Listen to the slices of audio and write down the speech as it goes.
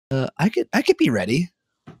I could be ready.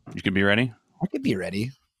 You could be ready? I could be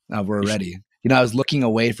ready. We're ready. You know, I was looking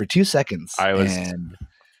away for 2 seconds. And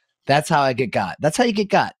that's how I get got. That's how you get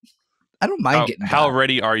got. I don't mind getting got. How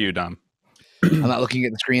ready are you, Dom? I'm not looking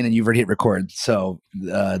at the screen and you've already hit record. So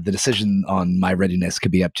the decision on my readiness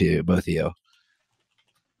could be up to both of you.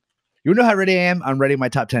 You know how ready I am? I'm ready my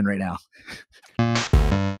top 10 right now.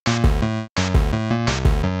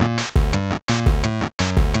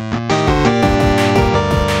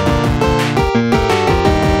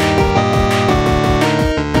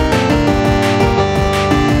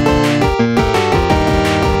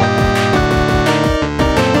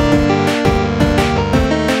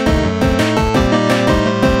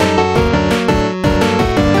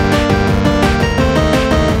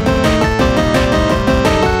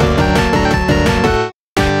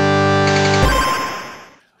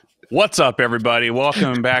 What's up, everybody?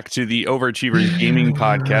 Welcome back to the Overachievers Gaming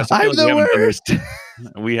Podcast. I'm the worst.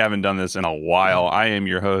 We haven't done this in a while. I am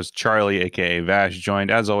your host, Charlie, aka Vash, joined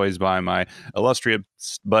as always by my illustrious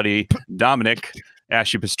buddy, Dominic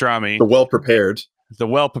Ashy Pastrami. The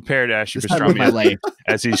well-prepared Ashy Pastrami,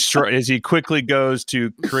 as he quickly goes to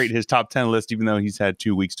create his top 10 list, even though he's had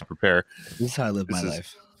 2 weeks to prepare. This is how I live my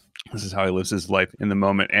life. This is how he lives his life in the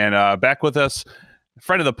moment. And back with us,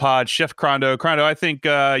 friend of the pod, Chef Crondo. Crondo, I think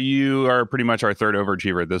you are pretty much our third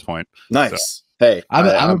overachiever at this point. Nice. So. Hey, I'm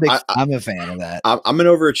a fan of that. I'm an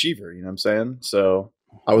overachiever, you know what I'm saying? So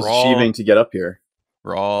I was achieving to get up here.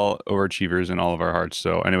 We're all overachievers in all of our hearts.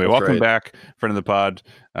 So anyway, welcome back, friend of the pod.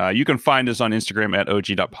 You can find us on Instagram at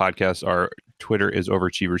og.podcast. Our Twitter is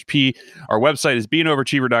overachieversp. Our website is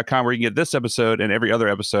beingoverachiever.com, where you can get this episode and every other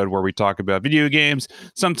episode where we talk about video games,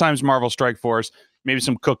 sometimes Marvel Strike Force, maybe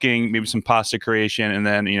some cooking, maybe some pasta creation, and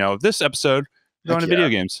then, this episode, going to video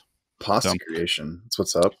games. Pasta creation. That's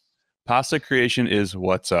what's up. Pasta creation is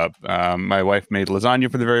what's up. My wife made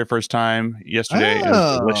lasagna for the very first time yesterday. It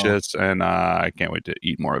was delicious, and I can't wait to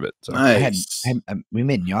eat more of it. So nice. We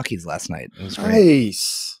made gnocchis last night. It was great.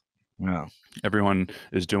 Nice. Wow. Everyone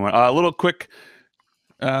is doing a little quick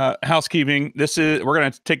housekeeping. We're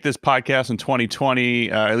going to take this podcast in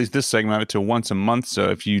 2020, at least this segment of it, to once a month. So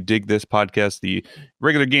if you dig this podcast, the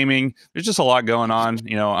regular gaming, there's just a lot going on.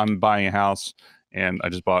 I'm buying a house, and I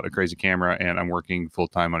just bought a crazy camera, and I'm working full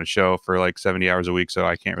time on a show for like 70 hours a week. So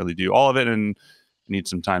I can't really do all of it, and need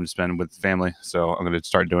some time to spend with family. So I'm going to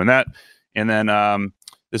start doing that. And then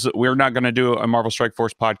we're not going to do a Marvel Strike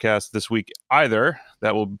Force podcast this week either.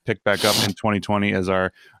 That will pick back up in 2020 as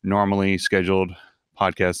our normally scheduled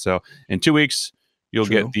podcast. So in 2 weeks, you'll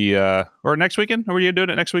get the or next weekend. Are we doing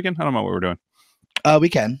it next weekend? I don't know what we're doing. We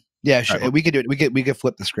can. Yeah, sure. Right. We could do it. We could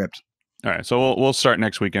flip the script. All right. So we'll start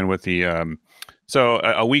next weekend with the so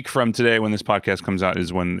a week from today, when this podcast comes out,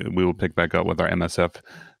 is when we will pick back up with our MSF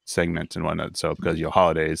segment and whatnot. So because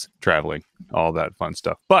holidays, traveling, all that fun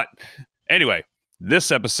stuff. But anyway,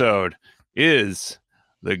 this episode is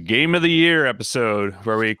the Game of the Year episode,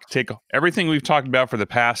 where we take everything we've talked about for the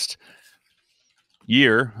past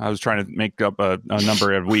year. I was trying to make up a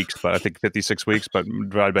number of weeks, but I think 56 weeks, but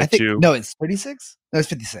divided by 2. No, it's 36. No, it's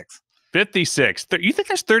 56. 56. You think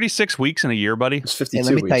there's 36 weeks in a year, buddy? It's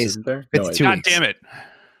 52 weeks, isn't there? 52 God damn it.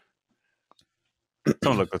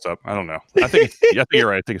 Someone look this up. I don't know. I think you're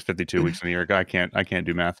right. I think it's 52 weeks in a year. I can't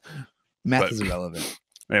do math. Math is irrelevant.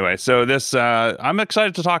 Anyway, so this I'm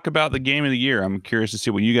excited to talk about the Game of the Year. I'm curious to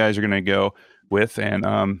see what you guys are going to go with, and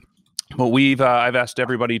I've asked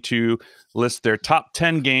everybody to list their top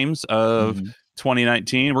 10 games of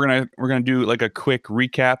 2019. We're gonna do like a quick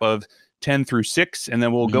recap of 10 through 6, and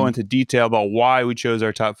then we'll go into detail about why we chose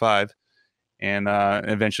our top 5, and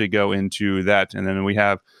eventually go into that. And then we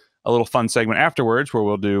have a little fun segment afterwards where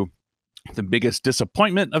we'll do the biggest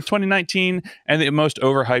disappointment of 2019 and the most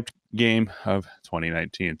overhyped game of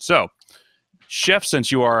 2019. So, Chef,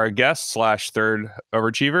 since you are our guest / third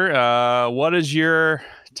overachiever, what is your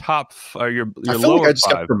top? Your I feel lower like I just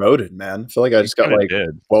 5? got promoted, man. I feel like I just got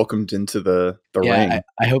welcomed into the ring.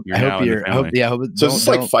 I hope you're. So is this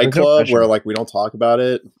like Fight Club where like we don't talk about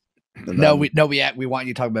it? No, we want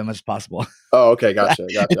you to talk about as much as possible. Oh, okay, gotcha.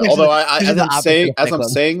 Although as I'm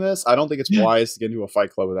saying this, I don't think it's wise to get into a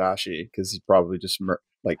Fight Club with Ashy, because he's probably just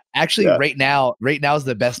right now is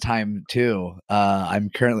the best time too. I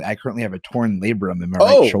currently have a torn labrum in my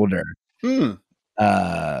right shoulder.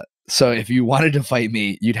 So if you wanted to fight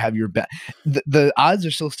me, you'd have your bet. The odds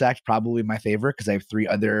are still stacked probably in my favor, because I have 3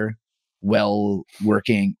 other well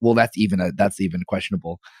working. Well, that's even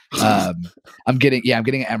questionable. I'm getting an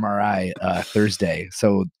MRI Thursday.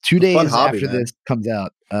 So 2 days after this comes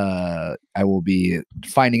out, I will be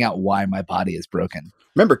finding out why my body is broken.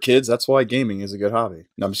 Remember, kids, that's why gaming is a good hobby.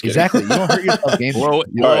 No, I'm just kidding. Exactly. You don't hurt yourself gaming.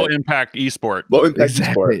 Low impact esport. Low impact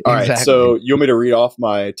esport. All right. So you want me to read off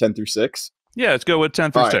my 10 through 6? Yeah, let's go with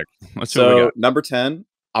 10 through 6. Let's see what we got. Number 10,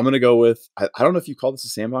 I'm going to go with, I don't know if you call this a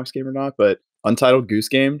sandbox game or not, but Untitled Goose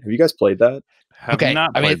Game. Have you guys played that?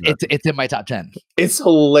 It's in my top 10. It's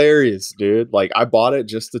hilarious, dude. Like, I bought it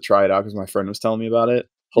just to try it out because my friend was telling me about it.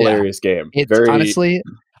 Hilarious game. It's honestly,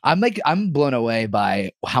 I'm blown away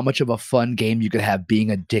by how much of a fun game you could have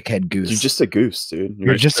being a dickhead goose. You're just a goose, dude.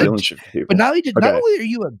 You're just but not only are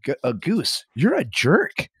you a goose, you're a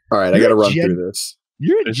jerk. All right, I got to run through this.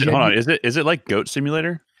 Hold on, is it like Goat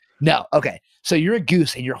Simulator? No, okay. So you're a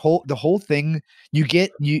goose, and the whole thing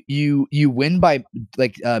you win by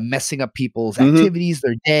like messing up people's activities,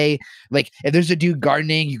 their day. Like if there's a dude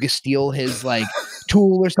gardening, you can steal his like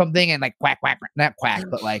tool or something, and like quack, not quack,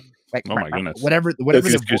 but like oh my goodness, whatever.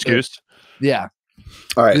 Goose. Yeah.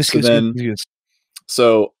 All right.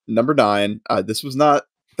 So number 9. This was not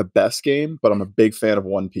the best game, but I'm a big fan of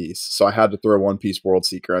One Piece, so I had to throw One Piece World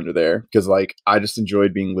Seeker under there because like I just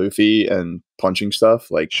enjoyed being Luffy and punching stuff.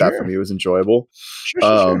 Like that for me was enjoyable.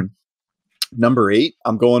 Sure. Number 8,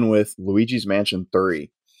 I'm going with Luigi's Mansion 3.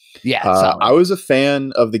 Yeah, I was a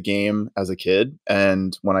fan of the game as a kid,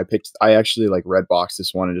 and when I actually like Redboxed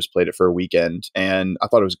this one and just played it for a weekend, and I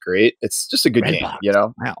thought it was great. It's just a good game, you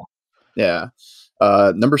know. Wow. Yeah.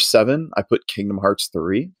 Number 7, I put Kingdom Hearts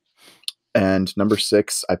 3. And number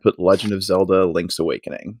 6, I put Legend of Zelda: Link's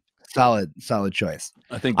Awakening. Solid choice.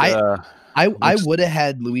 I think I would have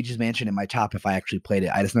had Luigi's Mansion in my top if I actually played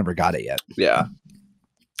it. I just never got it yet. Yeah.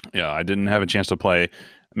 Yeah, I didn't have a chance to play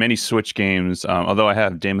many Switch games, although I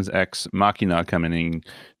have Deus Ex Machina coming in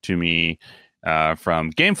to me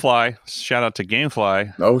from Gamefly. Shout out to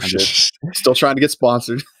Gamefly. Oh, shit. Still trying to get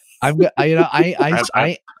sponsored. I'm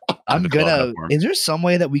gonna. Is there some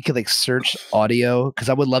way that we could like search audio? Because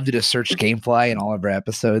I would love to just search Gamefly in all of our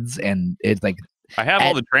episodes, and it's like I have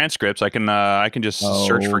all the transcripts. I can just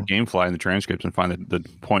search for Gamefly in the transcripts and find the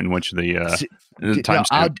point in which the time.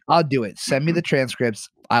 I'll do it. Send me the transcripts.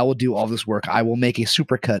 I will do all this work. I will make a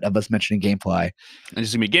supercut of us mentioning Gamefly. And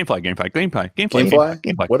it's gonna be Gamefly.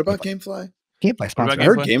 What about Gamefly? Gamefly sponsor. I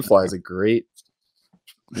heard Gamefly is a great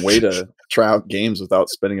way to try out games without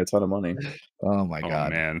spending a ton of money. Oh my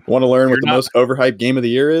god, man! Want to learn what the most overhyped game of the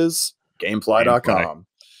year is? Gamefly.com.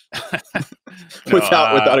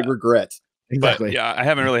 without a regret. Exactly. But, yeah, I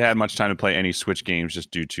haven't really had much time to play any Switch games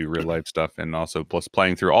just due to real life stuff, and also plus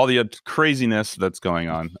playing through all the craziness that's going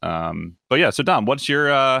on. But yeah, so Dom, what's your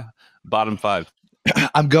bottom 5?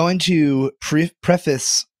 I'm going to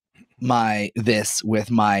preface this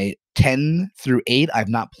with my 10 through 8. I've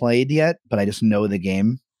not played yet, but I just know the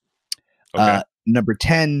game. Okay. Number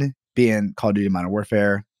 10 being Call of Duty Modern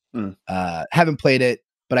Warfare. Haven't played it,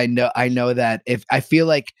 but I know that if I feel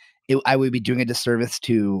like I would be doing a disservice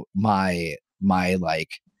to my like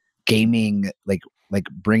gaming like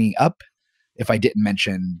bringing up if I didn't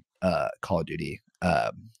mention Call of Duty.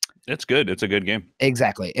 It's good. It's a good game.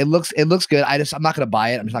 Exactly. It looks good. I'm not going to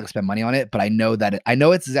buy it. I'm just not going to spend money on it, but I know that I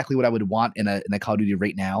know it's exactly what I would want in a Call of Duty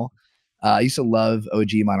right now. I used to love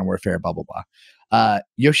OG Modern Warfare, blah blah blah.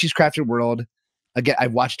 Yoshi's Crafted World. Again,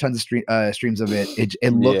 I've watched tons of streams of it.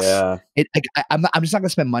 It looks. Yeah. I'm just not gonna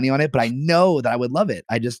spend money on it, but I know that I would love it.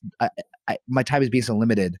 My time is being so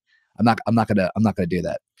limited. I'm not gonna do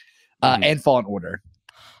that. And Fallen Order.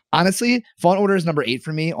 Honestly, Fallen Order is number 8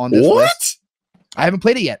 for me on this list. I haven't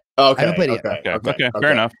played it yet. Okay. I haven't played it yet. Okay.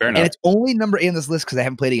 Fair enough. And it's only number 8 on this list because I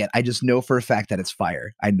haven't played it yet. I just know for a fact that it's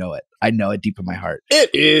fire. I know it. I know it deep in my heart.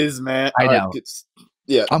 It is, man. I know.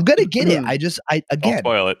 Yeah. I'm gonna get it. Don't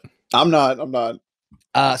spoil it. I'm not.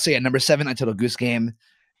 So yeah, number 7, Untitled Goose Game.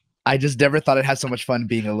 I just never thought it had so much fun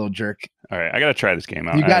being a little jerk. All right, I gotta try this game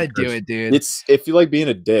out. You gotta do it, dude. It's if you like being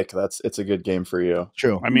a dick, it's a good game for you.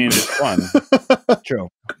 True. I mean, it's fun. True.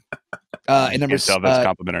 And number tell if that's a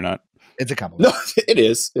compliment or not. It's a compliment. No, it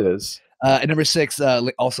is. It is. And number 6,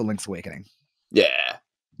 also Link's Awakening. Yeah.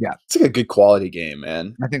 It's like a good quality game,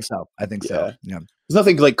 man. I think so. Yeah. There's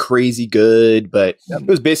nothing like crazy good, but it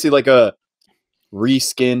was basically like a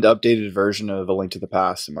reskinned, updated version of A Link to the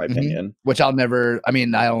Past, in my opinion. Which I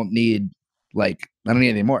don't need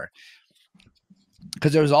any more.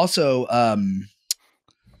 Because there was also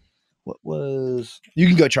you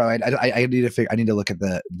can go, Charlie. I need to look at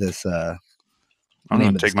this I'm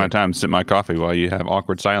gonna take my time, sip my coffee while you have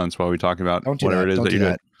awkward silence while we talk about whatever it is that you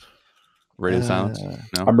did. Radio Silence.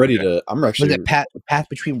 No, I'm ready to. I'm actually. Was it Path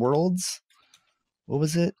Between Worlds? What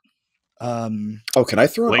was it? Can I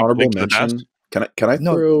throw an honorable mention? Can I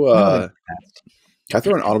throw? Can I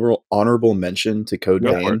throw an honorable mention to Code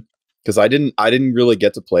Vein? Because I didn't really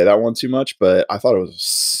get to play that one too much, but I thought it was a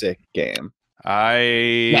sick game.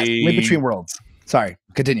 Link Between Worlds. Sorry,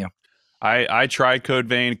 continue. I tried Code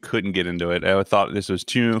Vein, couldn't get into it. I thought this was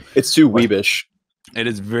too. It's too weebish. It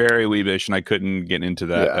is very weebish, and I couldn't get into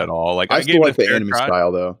that at all. Like I still like the enemy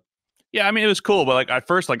style though. Yeah, I mean it was cool, but like at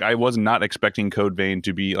first, like I was not expecting Code Vein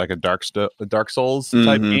to be like a Dark Souls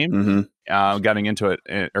type game. Going into it,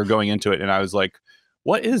 and I was like,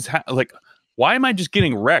 "What is like? Why am I just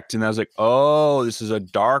getting wrecked?" And I was like, "Oh, this is a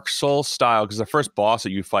Dark Souls style." Because the first boss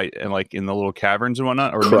that you fight in like in the little caverns and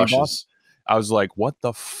whatnot, or mini boss, I was like, "What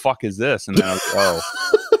the fuck is this?" And then I was like, "Oh,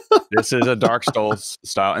 this is a Dark Souls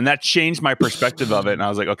style," and that changed my perspective of it. And I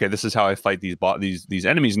was like, "Okay, this is how I fight these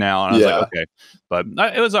enemies now." And I was like, "Okay," but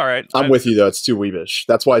it was all right. I'm with you though; it's too weebish.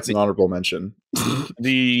 That's why it's an honorable mention.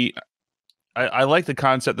 I like the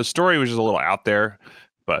concept. The story was just a little out there,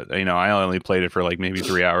 but I only played it for like maybe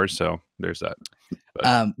 3 hours, so there's that.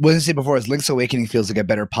 What I said before is Link's Awakening feels like a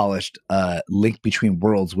better polished Link Between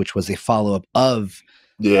Worlds, which was a follow up of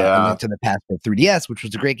Link to the Past for 3DS, which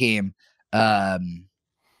was a great game.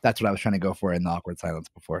 That's what I was trying to go for in the awkward silence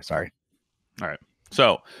before. Sorry. All right.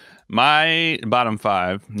 So my bottom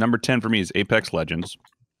 5, number 10 for me is Apex Legends.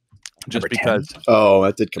 Just because. Oh,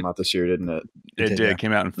 that did come out this year, didn't it? It did. It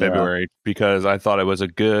came out in February because I thought it was a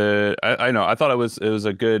good. I know. I thought it was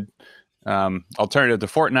a good alternative to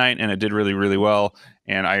Fortnite, and it did really, really well.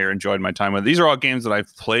 And I enjoyed my time with it. These are all games that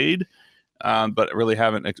I've played, but really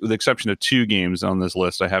haven't, with the exception of 2 games on this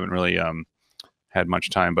list, I haven't really had much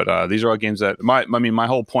time. But these are all games that my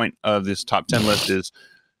whole point of this top 10 list is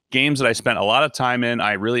games that I spent a lot of time in,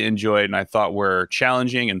 I really enjoyed, and I thought were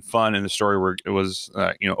challenging and fun, and the story was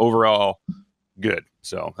overall good.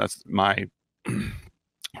 So that's my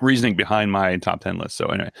reasoning behind my top 10 list. So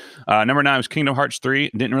anyway, number 9 was Kingdom Hearts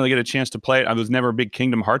 3. Didn't really get a chance to play it. I was never a big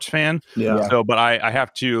Kingdom Hearts fan. Yeah. So, but I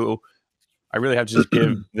really have to just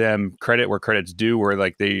give them credit where credit's due, where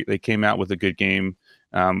like they came out with a good game.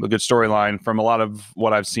 A good storyline. From a lot of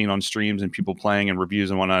what I've seen on streams and people playing and reviews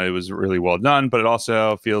and whatnot, it was really well done, but it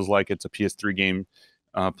also feels like it's a PS3 game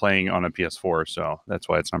playing on a PS4, so that's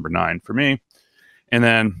why it's number 9 for me. And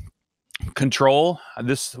then Control,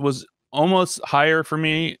 this was almost higher for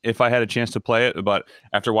me if I had a chance to play it, but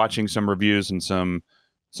after watching some reviews and some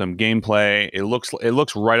gameplay, it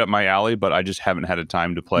looks right up my alley, but I just haven't had a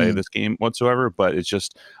time to play this game whatsoever. But it's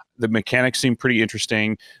just, the mechanics seem pretty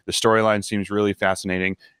interesting. The storyline seems really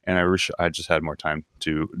fascinating, and I wish I just had more time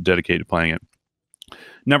to dedicate to playing it.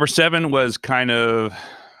 Number 7 was kind of,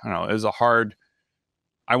 I don't know, it was a hard.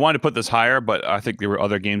 I wanted to put this higher, but I think there were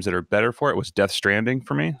other games that are better for it. It was Death Stranding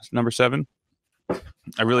for me. It's number 7.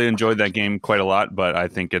 I really enjoyed that game quite a lot, but I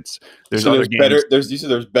think there's other games. Better.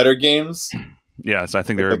 There's better games. Yes, I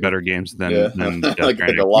think there are better games than Death like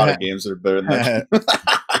a lot of games that are better than that.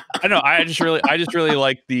 I know. I just really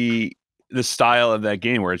like the style of that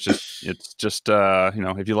game, where it's just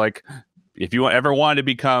if you ever wanted to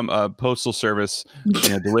become a postal service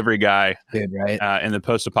delivery guy, right? In the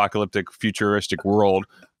post-apocalyptic futuristic world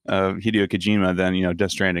of Hideo Kojima, then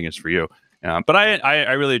Death Stranding is for you. But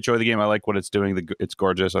I really enjoy the game. I like what it's doing. It's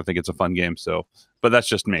gorgeous. I think it's a fun game. So, but that's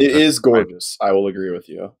just me. It is gorgeous. I will agree with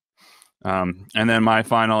you. And then my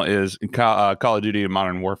final is Call of Duty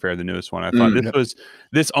Modern Warfare, the newest one. I thought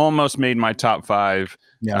this almost made my top 5.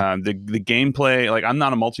 Yeah. The gameplay, like, I'm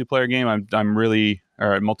not a multiplayer game. I'm really,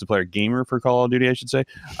 or a multiplayer gamer for Call of Duty, I should say.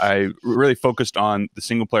 I really focused on the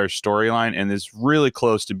single player storyline, and it's really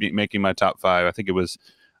close to making my top 5. I think it was,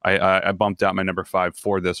 I bumped out my number 5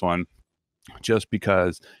 for this one, just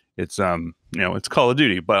because it's it's Call of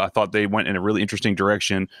Duty, but I thought they went in a really interesting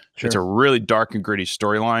direction. Sure. It's a really dark and gritty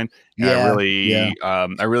storyline. I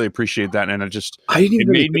really appreciate that, and I didn't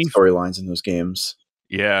even made me storylines in those games.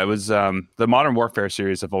 Yeah, it was the Modern Warfare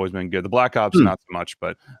series have always been good. The Black Ops not so much,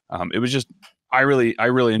 but it was just I really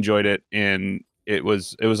enjoyed it, and it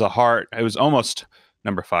was almost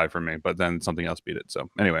number 5 for me, but then something else beat it. So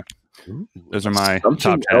anyway, those are my top 10.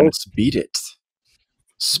 Something else beat it.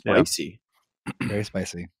 Spicy. Yeah. Very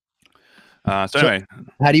spicy. So anyway,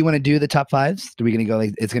 how do you want to do the top 5s? Are we going to go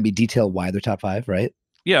like it's going to be detail why they're top 5, right?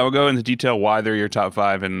 Yeah, we'll go into detail why they're your top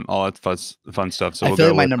 5 and all that fun stuff. So I feel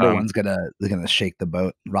like my number 1's gonna shake the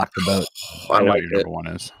boat, rock the boat. I know what your number 1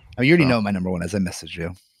 is. Oh, you already know what my number 1 is. I messaged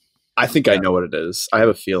you. I think I know what it is. I have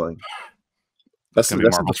a feeling. That's gonna be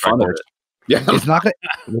Marvel Strike Force. Yeah, it's not gonna.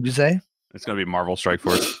 What'd you say? It's gonna be Marvel Strike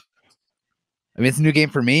Force. I mean, it's a new game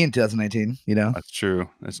for me in 2019. You know, that's true.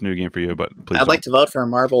 That's a new game for you, but please. I'd like to vote for a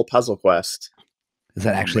Marble Puzzle Quest. Is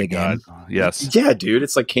that actually a game? Yes. Yeah, dude.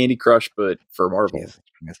 It's like Candy Crush, but for Marble.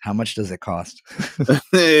 How much does it cost?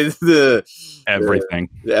 Everything.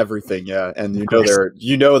 Everything, yeah. And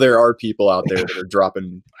there are people out there that are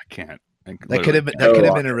dropping. I can't. That could have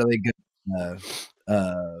been a really good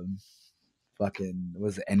fucking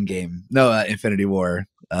was it Endgame? No, Infinity War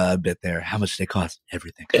bit there. How much did they cost?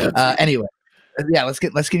 Everything. Anyway. Yeah, let's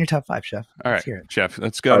get your top 5, Chef. All right, Chef.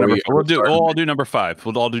 Let's go. We'll all do number 5.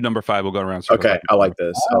 We'll all do number 5. We'll go around. Okay, I like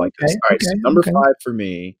this. All right, so number 5 for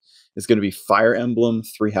me is going to be Fire Emblem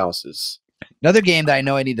 3 Houses. Another game that I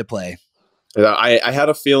know I need to play. I had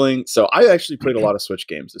a feeling. So I actually played a lot of Switch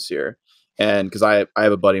games this year, and because I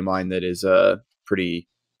have a buddy of mine that is a pretty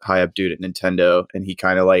high up dude at Nintendo, and he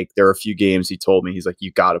kind of like there are a few games he told me he's like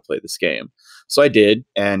you got to play this game. So I did,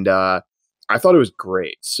 and I thought it was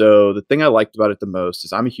great. So the thing I liked about it the most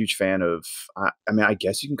is I'm a huge fan of, I mean, I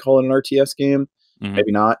guess you can call it an RTS game,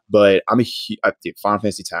 maybe not, but I think Final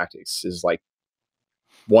Fantasy Tactics is like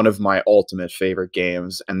one of my ultimate favorite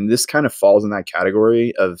games. And this kind of falls in that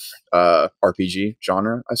category of RPG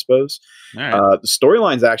genre, I suppose. Right. The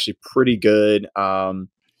storyline's actually pretty good.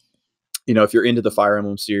 You know, if you're into the Fire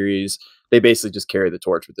Emblem series, they basically just carry the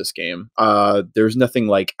torch with this game. There's nothing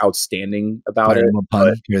like outstanding about it.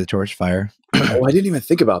 Pun, carry the torch, fire. Oh, I didn't even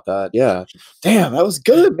think about that. Yeah, damn, that was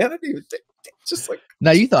good, man. I didn't even think. Just like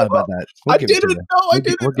no, you thought about that. I didn't know. I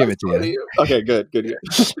didn't. We'll give it to you. Okay, good. Yeah.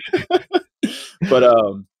 But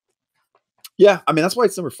yeah, I mean that's why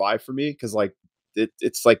it's number 5 for me because like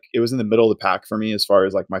it's like it was in the middle of the pack for me as far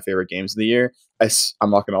as like my favorite games of the year.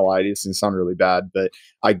 I'm not gonna lie to you, this sounds really bad, but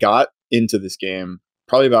I got into this game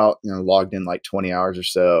probably about logged in like 20 hours or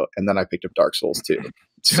so, and then I picked up Dark Souls 2.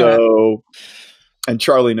 So, and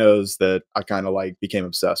Charlie knows that I kind of like became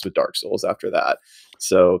obsessed with Dark Souls after that.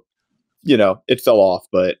 So, it fell off,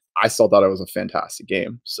 but I still thought it was a fantastic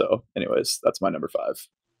game. So, anyways, that's my number 5.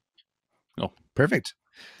 Oh, perfect.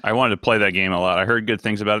 I wanted to play that game a lot. I heard good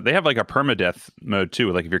things about it. They have like a permadeath mode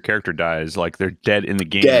too. Like if your character dies, like they're dead in the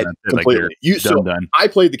game. Dead completely. Like done. I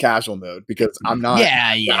played the casual mode because I'm not.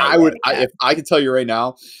 Yeah. If I can tell you right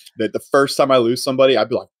now that the first time I lose somebody, I'd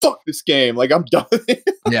be like, "Fuck this game!" Like I'm done.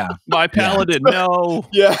 Yeah, my paladin. No.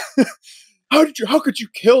 Yeah. How could you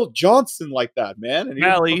kill Johnson like that, man? And he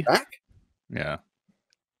Allie. Back? Yeah.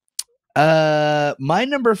 My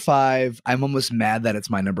number 5, I'm almost mad that it's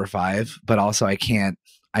my number 5, but also I can't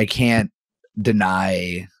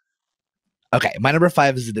deny. Okay, my number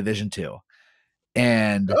 5 is The Division 2.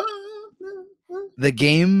 And the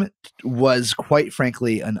game was quite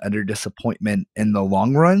frankly an utter disappointment in the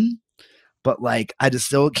long run, but like I just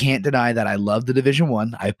still can't deny that I love The Division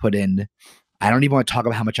 1. I don't even want to talk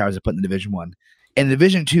about how much hours I put in The Division 1. And The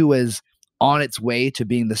Division 2 was on its way to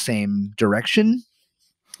being the same direction.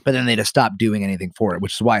 But then they just stopped doing anything for it,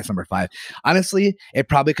 which is why it's number 5. Honestly, it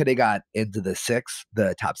probably could have got into the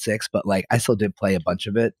top 6, but like I still did play a bunch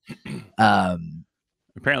of it.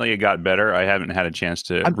 Apparently it got better. I haven't had a chance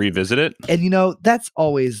to revisit it. And that's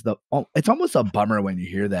always it's almost a bummer when you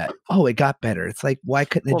hear that. Oh, it got better. It's like, why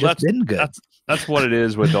couldn't it just been good? That's what it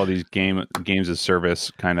is with all these games as service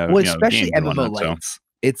kind of. Well, especially MMO lights.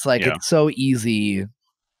 It's like it's so easy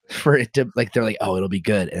for it to like they're like, oh, it'll be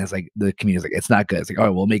good, and it's like the community's like, it's not good. It's like,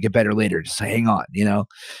 oh, we'll make it better later. Just hang on,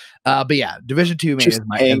 But yeah, Division 2, man, just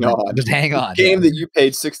hang on. Game that you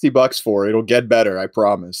paid $60 for, it'll get better, I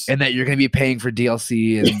promise. And that you're going to be paying for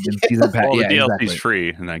DLC and season pass. Well, the DLC's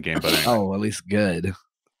free in that game, but anyway. Oh, at least good.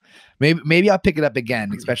 Maybe I'll pick it up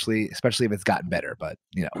again, especially if it's gotten better. But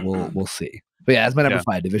we'll see. But yeah, that's my number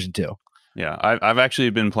 5, Division 2. Yeah, I've actually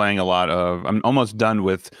been playing a lot of. I'm almost done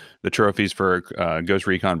with the trophies for Ghost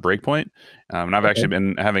Recon Breakpoint, and I've actually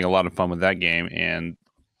been having a lot of fun with that game. And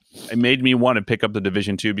it made me want to pick up the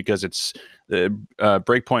Division 2 because it's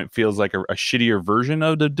Breakpoint feels like a shittier version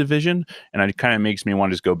of the Division, and it kind of makes me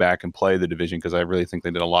want to just go back and play the Division because I really think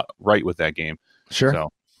they did a lot right with that game. Sure.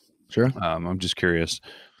 I'm just curious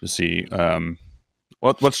to see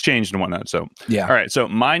what's changed and whatnot. So yeah. All right. So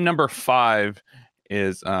my number 5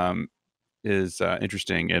 is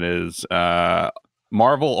interesting. It is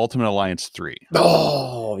Marvel Ultimate Alliance 3.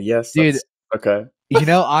 Oh yes, dude. Okay.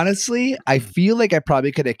 Honestly, I feel like I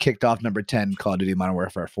probably could have kicked off number 10 Call of Duty Modern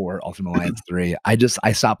Warfare 4 Ultimate Alliance 3. I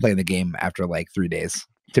stopped playing the game after like 3 days,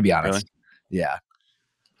 to be honest. Really? Yeah.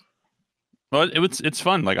 Well, it's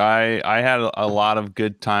fun. Like I had a lot of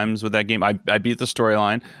good times with that game. I beat the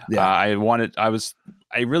storyline. Yeah.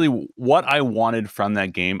 What I wanted from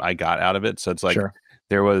that game, I got out of it. So it's like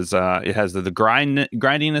there was it has the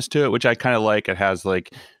grindiness to it, which I kind of like. It has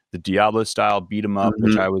like the Diablo style beat 'em up,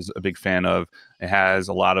 which I was a big fan of. It has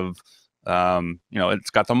a lot of it's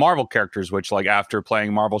got the Marvel characters, which like after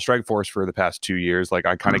playing Marvel Strike Force for the past 2 years, like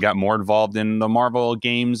I kind of got more involved in the Marvel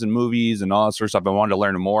games and movies and all that sort of stuff. I wanted to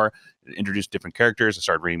learn more, introduce different characters. I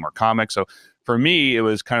started reading more comics. So for me, it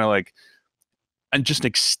was kind of like just an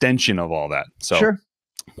extension of all that. So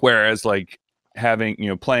whereas like having,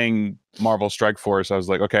 playing Marvel Strike Force, I was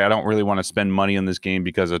like, okay, I don't really want to spend money on this game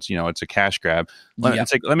because it's, it's a cash grab.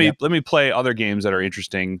 It's like, let me play other games that are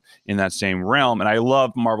interesting in that same realm. And I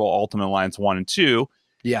love Marvel Ultimate Alliance 1 and 2.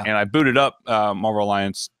 Yeah. And I booted up Marvel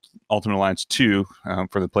Ultimate Alliance 2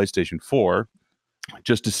 for the PlayStation 4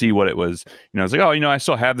 just to see what it was. I was like, oh, I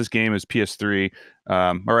still have this game as PS3.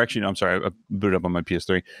 Or actually, no, I'm sorry, I booted up on my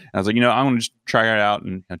PS3. And I was like, I'm going to just try it out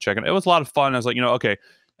and check it. It was a lot of fun. I was like, okay,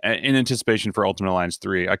 in anticipation for Ultimate Alliance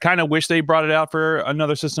 3. I kind of wish they brought it out for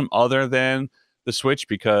another system other than the Switch,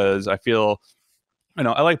 because I feel,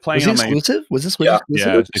 I like playing on exclusive? Was this Switch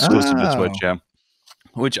exclusive? Yeah, it's exclusive to Switch, yeah.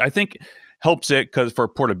 Which I think helps it for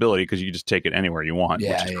portability, because you can just take it anywhere you want, which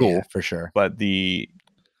is cool. Yeah, for sure. But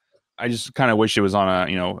I just kind of wish it was on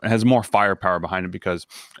it has more firepower behind it, because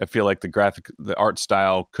I feel like the art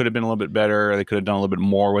style could have been a little bit better. They could have done a little bit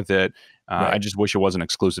more with it. I just wish it wasn't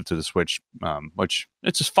exclusive to the Switch, which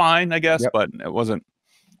it's just fine, I guess, but it wasn't,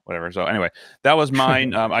 whatever. So anyway, that was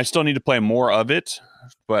mine. I still need to play more of it,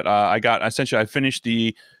 but I finished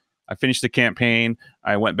the campaign.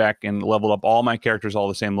 I went back and leveled up all my characters all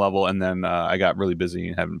the same level, and then I got really busy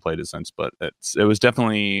and haven't played it since. But it was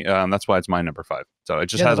definitely that's why it's my number 5. So it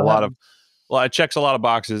just has it checks a lot of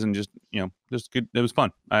boxes, and just good. It was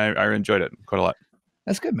fun. I enjoyed it quite a lot.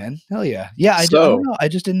 That's good, man. Hell yeah. Yeah, I don't know. I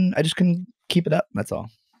just couldn't keep it up. That's all.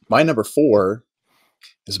 My number 4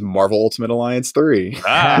 is Marvel Ultimate Alliance 3.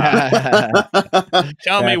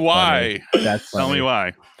 Tell me why. Tell me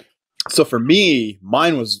why. So for me,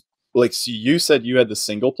 mine was like, so you said you had the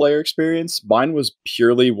single player experience. Mine was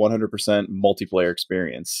purely 100% multiplayer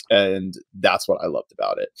experience. And that's what I loved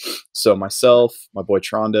about it. So myself, my boy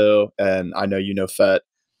Crondo, and I know Fett,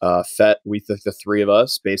 the 3 of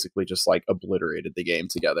us basically just like obliterated the game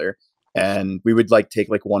together, and we would like take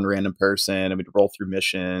like one random person and we'd roll through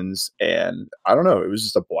missions, and I don't know, it was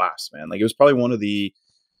just a blast, man. Like it was probably one of the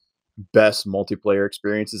best multiplayer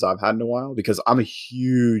experiences I've had in a while, because I'm a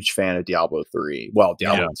huge fan of Diablo 3. Well,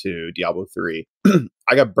 Diablo 2, Diablo 3.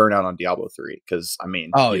 I got burnt out on Diablo 3 because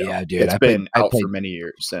dude, it's been out for many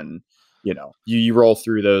years, and you roll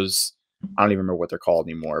through those. I don't even remember what they're called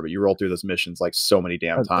anymore, but you roll through those missions like so many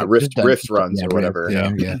damn times. Rift runs or whatever.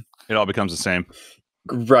 Yeah. It all becomes the same.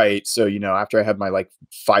 Right. So, after I had my like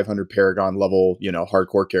 500 Paragon level,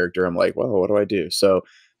 hardcore character, I'm like, well, what do I do? So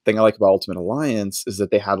the thing I like about Ultimate Alliance is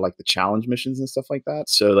that they had like the challenge missions and stuff like that.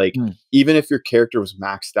 So like, even if your character was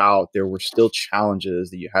maxed out, there were still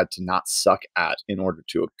challenges that you had to not suck at in order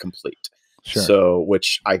to complete. Sure. So,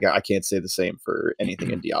 which I can't say the same for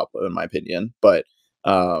anything in Diablo, in my opinion, but,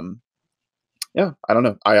 yeah, I don't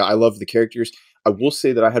know. I love the characters. I will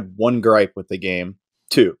say that I had one gripe with the game.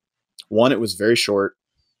 2. One, it was very short,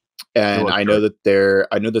 and I know that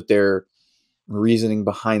their reasoning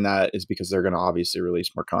behind that is because they're going to obviously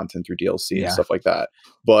release more content through DLC and stuff like that.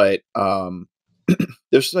 But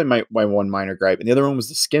there's just my one minor gripe, and the other one was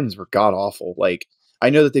the skins were god awful. Like I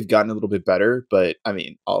know that they've gotten a little bit better, but I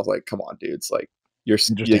mean, I was like, come on, dude, it's like you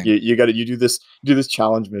do this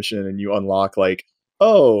challenge mission and you unlock like,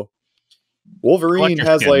 oh, Wolverine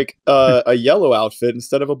has like a yellow outfit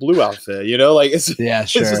instead of a blue outfit, like it's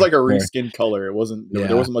it's just like a reskin color. It wasn't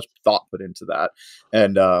there wasn't much thought put into that,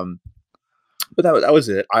 and but that was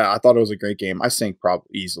it. I thought it was a great game. I sank probably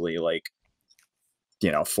easily like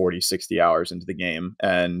 40-60 hours into the game,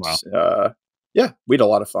 and we had a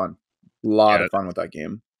lot of fun with that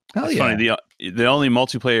game. It's funny. The only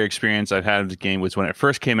multiplayer experience I've had of the game was when it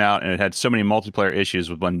first came out, and it had so many multiplayer issues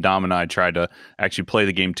with when Dom and I tried to actually play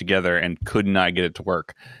the game together and could not get it to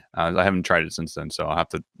work. I haven't tried it since then, so I'll have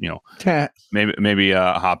to, maybe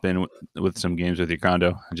hop in with some games with you,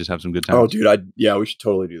 Crondo, and just have some good time. Oh, dude, we should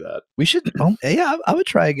totally do that. We should. I would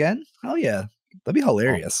try again. Hell yeah, that'd be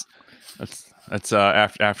hilarious. That's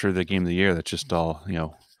after the game of the year. That's just all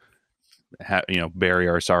bury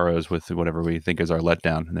our sorrows with whatever we think is our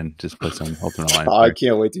letdown, and then just put some Ultimate Alliance. I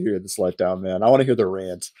can't wait to hear this letdown, man. I want to hear the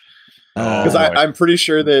rant, because I'm pretty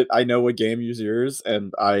sure that I know what game is yours,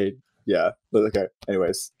 and okay.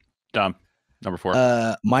 Anyways, Dom, number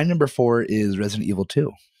 4. My number 4 is Resident Evil 2,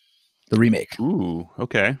 the remake. Ooh,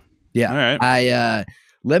 okay, yeah. All right.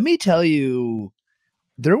 Let me tell you,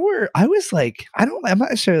 I'm not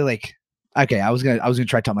necessarily like. Okay, I was gonna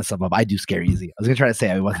try to talk myself up. I do scare easy. I was gonna try to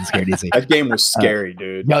say I wasn't scared easy. That game was scary,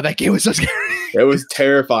 dude. No, that game was so scary. It was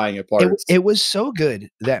terrifying at parts. It was so good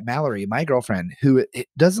that Mallory, my girlfriend, who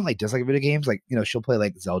doesn't like dislike video games, like, you know, she'll play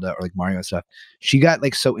like Zelda or like Mario and stuff. She got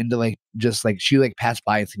like so into like just like she like passed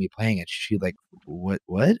by and see me playing it. She like, what?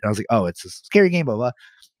 And I was like, oh, it's a scary game, blah blah.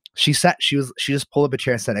 She just pulled up a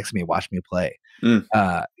chair and sat next to me and watched me play.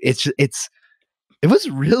 It was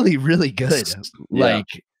really, really good. Yeah.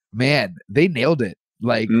 Like, man, they nailed it.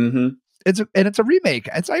 Like, it's a remake.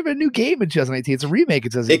 It's not even a new game in 2018. It's a remake.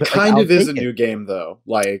 It kind of is a new game though.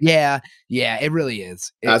 Like, yeah, it really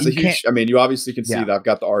is. As a huge, I mean, you obviously can see that I've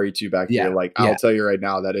got the RE2 back here. Like, I'll tell you right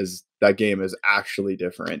now, that game is actually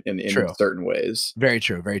different in certain ways. Very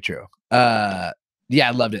true. Very true. Yeah,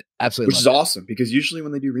 I loved it. Absolutely. Which is awesome because usually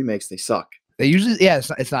when they do remakes, they suck. They usually,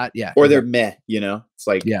 it's not, or they're meh. You know, it's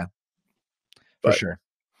like, for sure.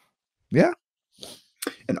 Yeah.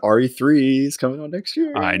 And RE3 is coming on next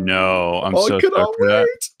year. I know. I'm so stoked for that.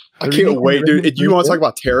 I can't wait, dude. If you want to talk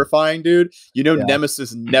about terrifying, dude, you know,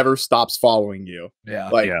 Nemesis never stops following you. Yeah.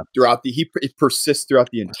 Like throughout it persists throughout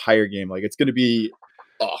the entire game. Like it's gonna be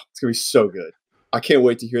so good. I can't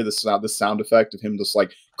wait to hear the sound effect of him just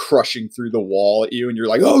like crushing through the wall at you, and you're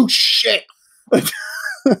like, oh shit.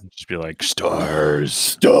 Just be like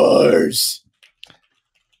stars.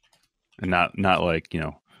 And not like, you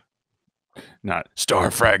know, not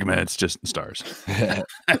star fragments, just stars.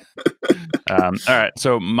 All right.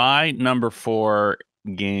 So my number 4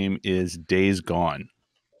 game is Days Gone.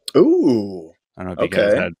 Ooh. I don't know if you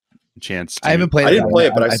guys had a chance to. I haven't played it. I didn't play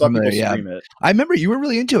it, but I saw people stream it. I remember you were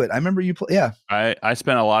really into it. I remember you I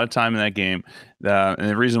spent a lot of time in that game. And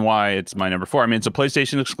the reason why it's my number 4, I mean, it's a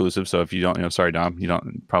PlayStation exclusive. So if you don't, sorry, Dom, you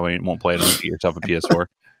probably won't play it unless you get yourself a PS4.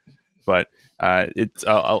 But it's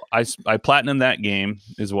I platinumed that game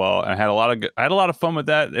as well. I had a lot of fun with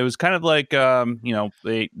that. It was kind of like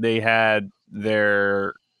they had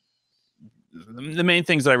the main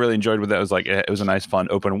things that I really enjoyed with that was like it was a nice fun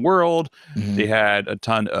open world. They had a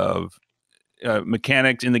ton of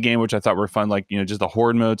mechanics in the game which I thought were fun, like just the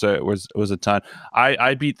horde modes was a ton.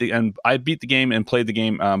 I beat the game and played the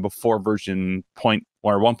game before version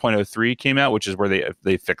 1.03 came out, which is where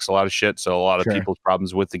they fix a lot of shit. So a lot of people's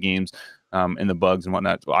problems with the games and the bugs and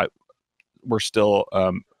whatnot were still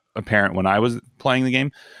apparent when I was playing the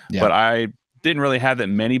game. But I didn't really have that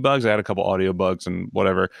many bugs. I had a couple audio bugs and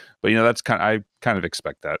whatever, but that's I kind of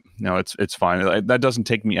expect that. It's fine. That doesn't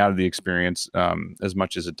take me out of the experience as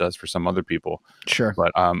much as it does for some other people. Sure.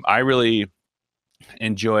 But I really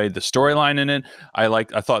enjoyed the storyline in it. I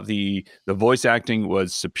thought the voice acting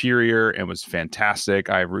was superior and was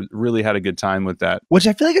fantastic. I really had a good time with that, which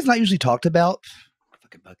I feel like it's not usually talked about.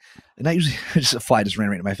 And not usually, just a fly just ran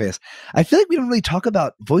right in my face. I feel like we don't really talk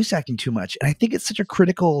about voice acting too much, and I think it's such a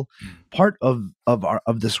critical part of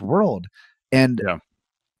this world. And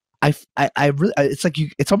I really, it's like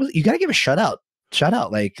it's almost, you got to give a shout out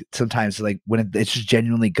like sometimes, like when it's just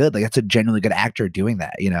genuinely good. Like that's a genuinely good actor doing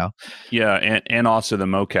that, Yeah, and also the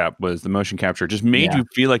motion capture just made you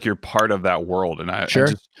feel like you're part of that world, and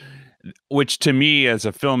which to me as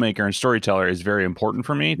a filmmaker and storyteller is very important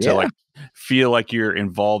for me to like feel like you're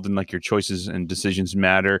involved in like your choices and decisions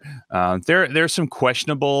matter. There's some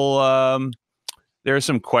questionable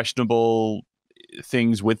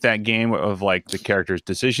things with that game of like the character's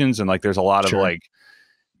decisions, and like there's a lot of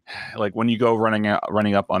like when you go running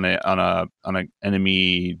up on a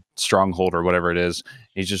enemy stronghold or whatever it is,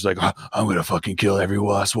 he's just like, oh, I'm gonna fucking kill every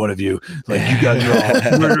last one of you. Like you guys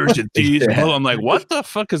are all murderers and thieves. I'm like, what the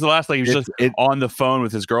fuck? Because the last like he was just on the phone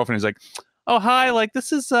with his girlfriend. He's like, oh hi, like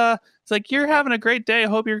this is it's like you're having a great day. I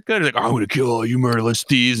hope you're good. He's like, I'm gonna kill all you murderless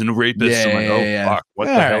thieves and rapists. I'm like, fuck, what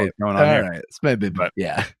the hell is going on here? Right. It's maybe, but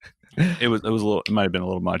it was a little. It might have been a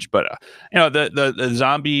little much, but the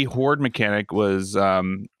zombie horde mechanic was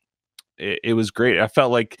it was great. I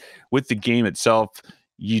felt like with the game itself,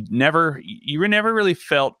 you were never really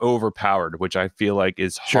felt overpowered, which I feel like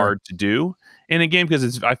is hard to do in a game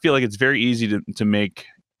because I feel like it's very easy to make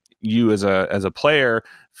you as a player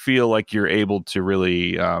feel like you're able to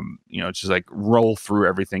really just like roll through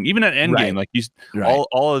everything, even at end game. Like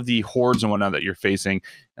all of the hordes and whatnot that you're facing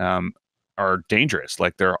are dangerous.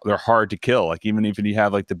 Like they're hard to kill. Like even if you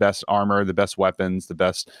have like the best armor, the best weapons, the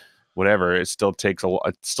best whatever, it still takes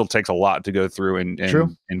a lot to go through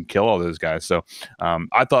and kill all those guys. So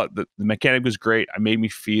I thought the mechanic was great. It made me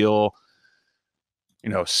feel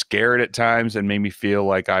scared at times and made me feel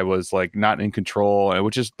like I was like not in control,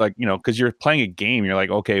 which is like, because you're playing a game, you're like,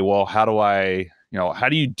 okay, well, how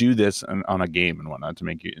do you do this on a game and whatnot to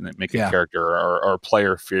make a character or a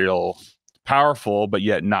player feel powerful, but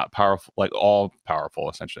yet not powerful, like all powerful,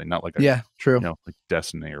 essentially, not like like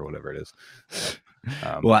Destiny or whatever it is.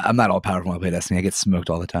 Well, I'm not all powerful when I play Destiny. I get smoked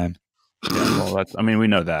all the time. Yeah, well, that's. I mean, we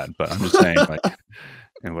know that, but I'm just saying, like,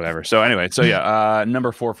 and whatever. So anyway, so yeah,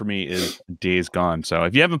 number 4 for me is Days Gone. So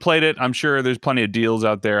if you haven't played it, I'm sure there's plenty of deals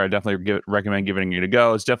out there. I definitely recommend giving it a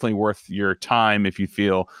go. It's definitely worth your time if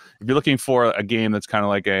you're looking for a game that's kind of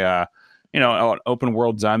like a, an open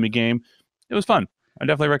world zombie game. It was fun. I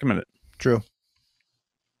definitely recommend it. True.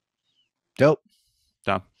 Dope.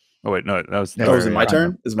 Tom. Oh wait, no, that was. Was it my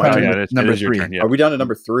turn? Is my turn? Yeah, it is your turn. Yeah. Are we down to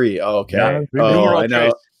number 3? Oh, okay.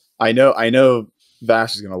 Yeah, I know.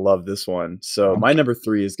 Vash is gonna love this one. So my number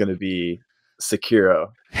 3 is gonna be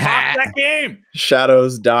Sekiro. That game.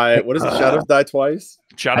 Shadows die. What is it? Shadows die twice.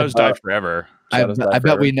 Shadows die forever. I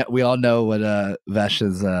bet we all know what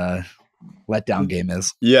Vash's letdown game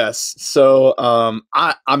is. Yes. So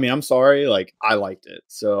I mean, I'm sorry. Like, I liked it.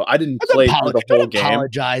 So I didn't play through the whole game.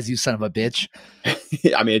 Apologize, you son of a bitch.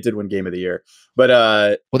 I mean, it did win Game of the Year,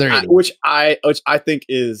 but which I think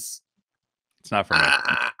is. It's not for me.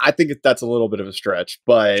 I think that's a little bit of a stretch,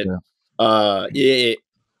 but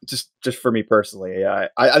just for me personally, I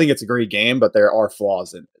think it's a great game, but there are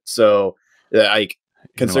flaws in it. So, like,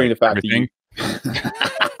 considering the fact that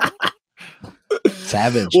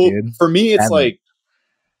savage, dude. For me, it's like,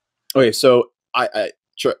 okay, so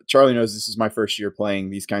Charlie knows this is my first year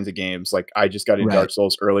playing these kinds of games. Like, I just got into Dark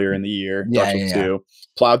Souls earlier in the year, Dark Souls 2,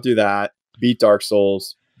 plowed through that, beat Dark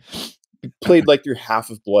Souls, played like through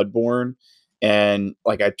half of Bloodborne. And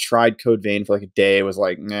like, I tried Code Vein for like a day, was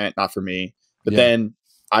like, nah, not for me. But then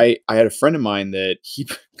I had a friend of mine that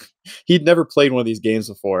he'd never played one of these games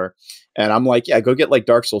before. And I'm like, yeah, go get like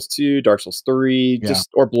Dark Souls 2, Dark Souls 3,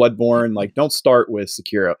 or Bloodborne. Like, don't start with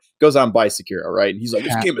Sekiro. Goes out and buys Sekiro, right? And he's like,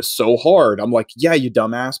 this game is so hard. I'm like, yeah, you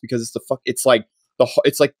dumbass, because it's like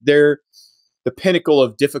they're the pinnacle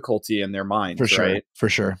of difficulty in their mind. For sure. Right? For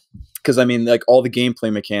sure. Because I mean, like, all the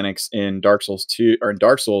gameplay mechanics in Dark Souls 2 or in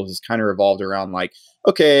Dark Souls is kind of revolved around like,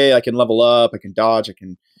 okay, I can level up, I can dodge, I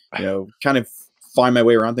can, kind of find my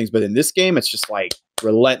way around things. But in this game, it's just like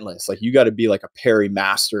relentless. Like, you got to be like a parry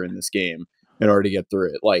master in this game in order to get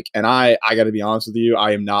through it. Like, and I got to be honest with you,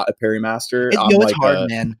 I am not a parry master. It's like hard,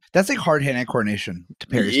 man. That's like hard hand-eye coordination to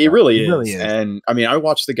parry. It really is. And I mean, I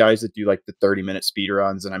watch the guys that do like the 30-minute speed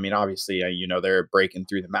runs, and I mean, obviously, they're breaking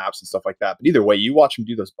through the maps and stuff like that. But either way, you watch them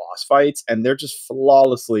do those boss fights, and they're just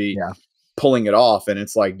flawlessly pulling it off. And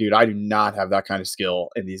it's like, dude, I do not have that kind of skill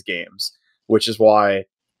in these games, which is why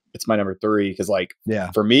it's my number 3. Because like,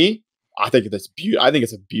 for me, I think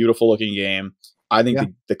it's a beautiful looking game. I think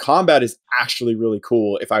the combat is actually really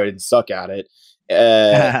cool if I didn't suck at it.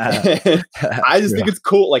 I just think it's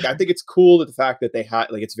cool. Like, I think it's cool that the fact that they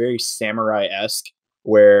had, like, it's very samurai-esque,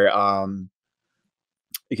 where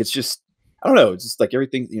it's just, I don't know, it's just like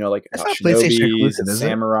everything, like shinobis and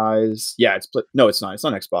samurais. Yeah, it's not. It's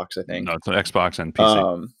on Xbox, I think. No, it's on Xbox and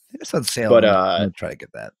PC. It's on sale, but I'm gonna try to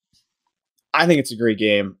get that. I think it's a great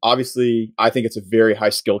game. Obviously, I think it's a very high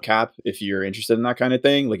skill cap if you're interested in that kind of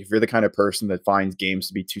thing. Like, if you're the kind of person that finds games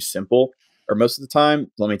to be too simple, or most of the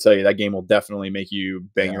time, let me tell you, that game will definitely make you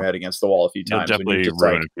bang your head against the wall a few times. It'll definitely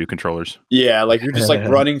ruin a few controllers. Yeah, like, you're just like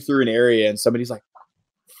running through an area and somebody's like,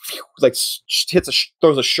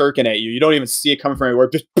 throws a shuriken at you. You don't even see it coming from anywhere.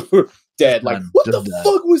 Just dead. Like, what the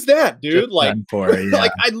fuck was that, dude? Like,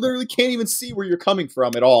 like, I literally can't even see where you're coming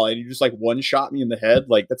from at all, and you just like one shot me in the head.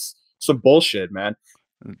 Like, that's some bullshit, man.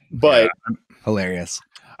 But hilarious.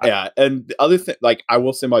 Yeah, and the other thing, like, I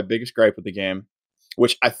will say my biggest gripe with the game,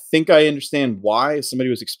 which I think I understand why, somebody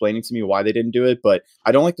was explaining to me why they didn't do it, but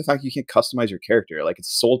I don't like the fact you can't customize your character. Like,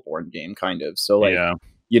 it's a Soulsborne game, kind of. So, like,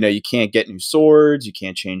 you can't get new swords, you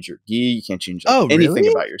can't change your gi, you can't change anything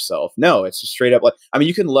about yourself. No, it's just straight up like, I mean,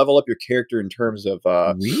 you can level up your character in terms of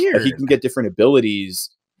weird. Like, you can get different abilities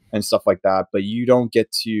and stuff like that, but you don't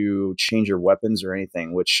get to change your weapons or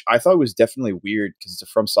anything, which I thought was definitely weird because it's a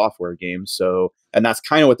From Software game. So, and that's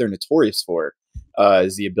kind of what they're notorious for,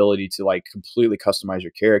 is the ability to like completely customize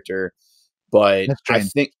your character. But I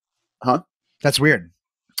think, that's weird.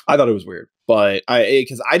 I thought it was weird, but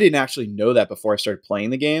because I didn't actually know that before I started playing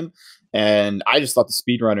the game. And I just thought the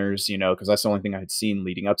speedrunners, because that's the only thing I had seen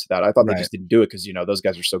leading up to that. I thought they just didn't do it because, those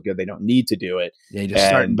guys are so good. They don't need to do it. Yeah, you just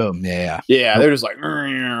start and boom. Yeah. They're just like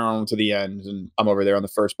to the end. And I'm over there on the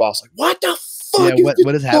first boss. Like, what the fuck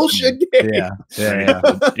what is bullshit happening? Game? Yeah.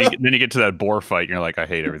 Then you get to that boar fight and you're like, I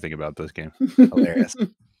hate everything about this game. Hilarious.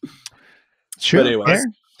 Sure. But anyways,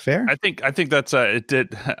 Fair. I think that's it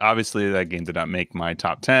did. Obviously, that game did not make my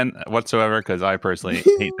top 10 whatsoever because I personally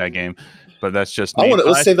hate that game. But that's just me.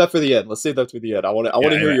 Let's save that for the end. Let's save that for the end. I want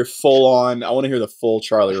to hear your full on. I want to hear the full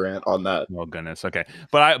Charlie rant on that. Oh goodness. Okay.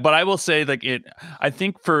 But I will say like it. I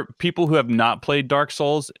think for people who have not played Dark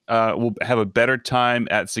Souls, will have a better time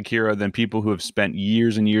at Sekiro than people who have spent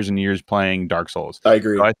years and years and years playing Dark Souls. I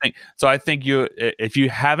agree. So I think if you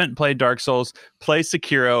haven't played Dark Souls, play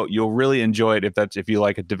Sekiro. You'll really enjoy it if you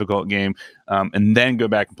like a difficult game, and then go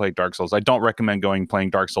back and play Dark Souls. I don't recommend playing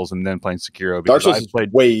Dark Souls and then playing Sekiro because Dark Souls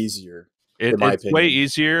is way easier. It's way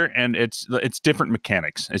easier, and it's different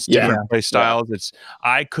mechanics. It's different play styles. Yeah.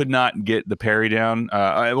 I could not get the parry down.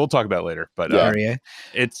 We'll talk about it later, but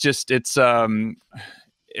it's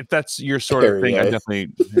if that's your sort of thing, I definitely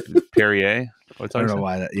parry. I don't know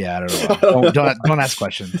why. I don't know why. don't ask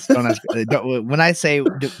questions. Don't ask. When I say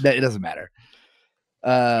that, it doesn't matter.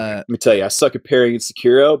 Let me tell you, I suck at parrying in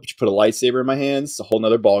Sekiro, but you put a lightsaber in my hands, it's a whole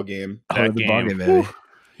nother ball game. Ball game, baby.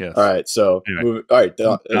 Yes. All right, so anyway.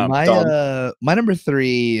 My number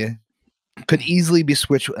 3 could easily be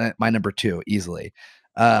switched. My number 2 easily.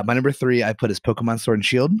 My number 3 I put as Pokemon Sword and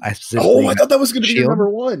Shield. I thought that was going to be your number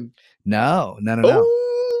 1. No.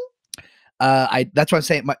 That's what I'm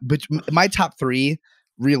saying. My top 3,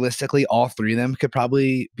 realistically, all 3 of them could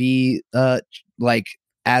probably be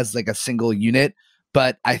as a single unit.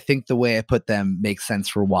 But I think the way I put them makes sense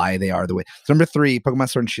for why they are the way. So number 3, Pokemon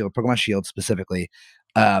Sword and Shield, Pokemon Shield specifically.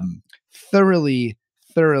 Thoroughly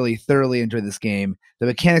enjoyed this game. The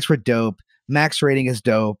mechanics were dope. Max rating is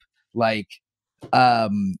dope. I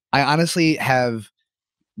honestly have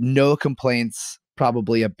no complaints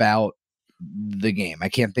probably about the game. I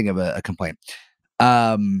can't think of a complaint.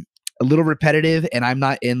 A little repetitive, and I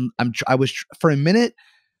was for a minute.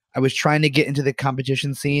 I was trying to get into the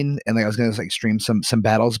competition scene, and I was going to stream some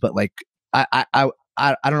battles, but I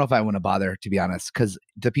don't know if I want to bother, to be honest, because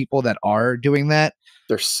the people that are doing that,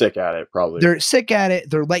 they're sick at it. Probably they're sick at it.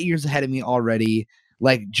 They're light years ahead of me already.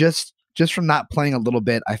 Just from not playing a little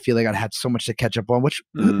bit, I feel like I'd had so much to catch up on. Which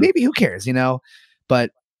maybe who cares,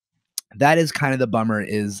 But that is kind of the bummer.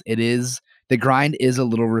 The grind is a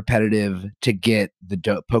little repetitive to get the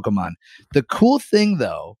dope Pokemon. The cool thing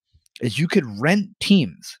though is you could rent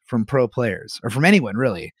teams from pro players or from anyone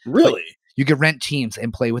really. You could rent teams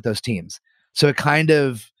and play with those teams. So you can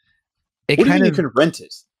rent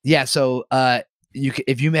it? Yeah. So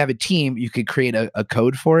if you have a team, you could create a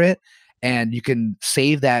code for it, and you can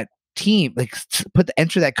save that team,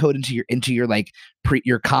 enter that code into your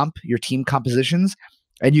your team compositions,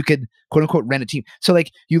 and you could quote unquote rent a team. So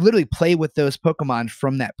you literally play with those Pokemon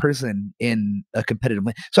from that person in a competitive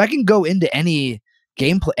way. So I can go into any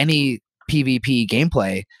gameplay, any PvP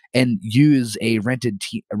gameplay, and use a rented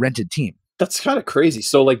team. That's kind of crazy.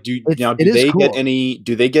 So do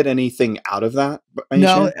they get anything out of that?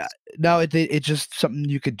 No, it's just something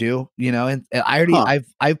you could do, and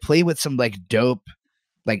I've played with some dope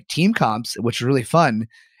team comps, which is really fun.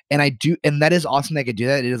 And that is awesome that I could do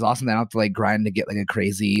that. It is awesome that I don't have to grind to get a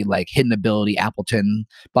crazy hidden ability, Appleton,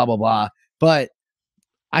 blah, blah, blah. But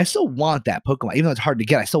I still want that Pokemon, even though it's hard to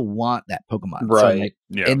get. I still want that Pokemon, right?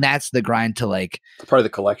 And that's the grind to it's part of the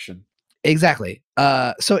collection. Exactly.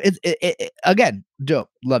 So it again, dope.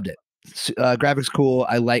 Loved it. Graphics cool.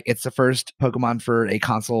 It's the first Pokemon for a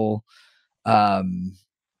console.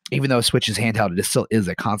 Even though Switch is handheld, it still is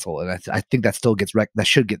a console, and I think that still that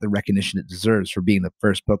should get the recognition it deserves for being the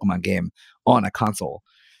first Pokemon game on a console.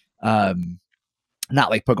 Not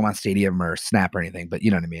like Pokemon Stadium or Snap or anything, but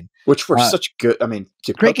you know what I mean. Which were such good. I mean,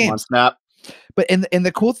 great Pokemon games. Snap. But and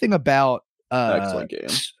the cool thing about excellent game.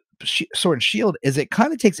 Sword and Shield is it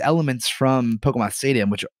kind of takes elements from Pokemon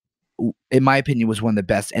Stadium, which, in my opinion, was one of the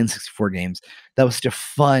best N64 games. That was such a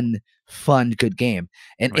fun, good game.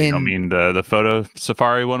 And the Photo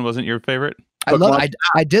Safari one wasn't your favorite?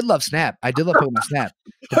 I did love Snap. I did love Pokemon Snap.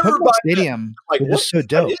 The Pokemon Stadium was so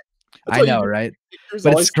dope. I know, right?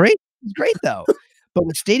 But it's great. It's great though. But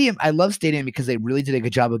with Stadium, I love Stadium because they really did a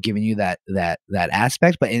good job of giving you that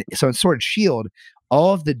aspect. But in Sword and Shield,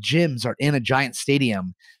 all of the gyms are in a giant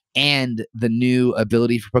stadium, and the new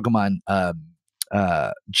ability for Pokemon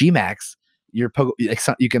Gmax, you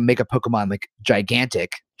can make a Pokemon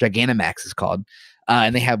Gigantamax is called,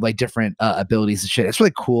 and they have different abilities and shit. It's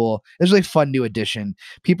really cool. It's a really fun new addition.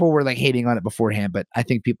 People were hating on it beforehand, but I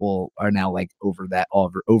think people are now over that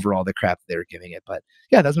over all the crap they were giving it. But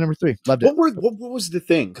yeah, that's my number 3. Loved it. What was the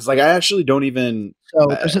thing? Because I actually don't even. So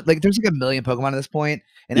there's a million Pokemon at this point,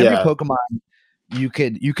 and every Pokemon you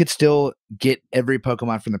could still get every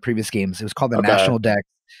Pokemon from the previous games. It was called the National Dex,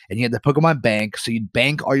 and you had the Pokemon Bank. So you'd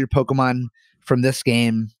bank all your Pokemon from this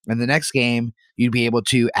game and the next game, you'd be able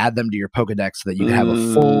to add them to your Pokedex so that you could have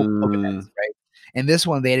a full Pokedex, right? And this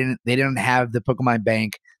one, they didn't have the Pokemon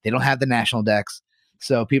Bank. They don't have the National Dex.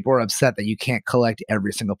 So people are upset that you can't collect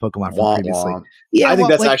every single Pokemon from previously. Yeah, I think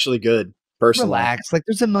that's actually good. Personally, relax. Like,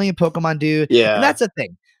 there's a million Pokemon, dude. Yeah, and that's the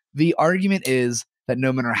thing. The argument is that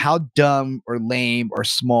no matter how dumb or lame or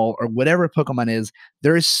small or whatever Pokemon is,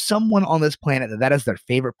 there is someone on this planet that is their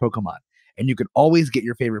favorite Pokemon, and you can always get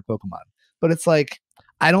your favorite Pokemon. But it's like,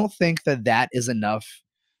 I don't think that is enough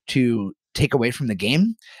to take away from the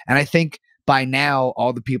game. And I think by now,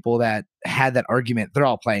 all the people that had that argument, they're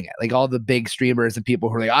all playing it. Like all the big streamers and people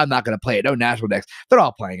who are like, I'm not going to play it. No National Dex. They're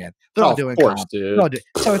all playing it. They're all doing comp.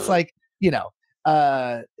 So it's like,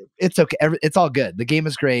 it's okay. It's all good. The game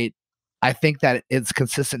is great. I think that it's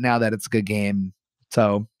consistent now that it's a good game.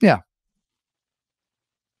 So yeah.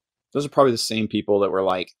 Those are probably the same people that were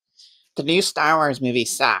like, the new Star Wars movie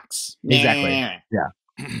sucks. Exactly. Yeah.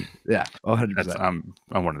 Yeah, 100%. I'm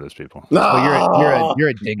one of those people. No, you're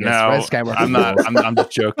a dingus. No, I'm not. I'm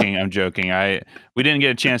just joking. I'm joking. We didn't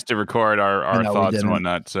get a chance to record our thoughts and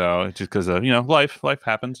whatnot, so it's just because of life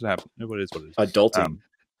happens. It happens. What it is. Adulting.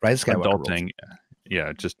 Rise of Skywalker. Adulting.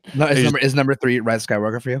 Yeah, just is number 3 Rise of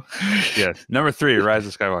Skywalker for you? Yeah, number 3 Rise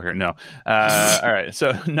of Skywalker. No. All right.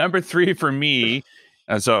 So number 3 for me.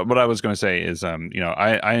 So what I was going to say is,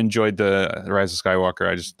 I enjoyed the Rise of Skywalker.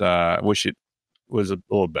 I just wish it was a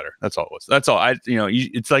little better. That's all it was. That's all.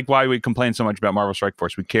 It's like why we complain so much about Marvel Strike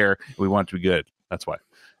Force. We care. We want it to be good. That's why.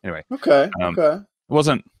 Anyway. Okay. It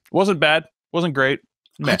wasn't bad. Wasn't great.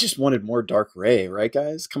 I just wanted more Dark Ray, right,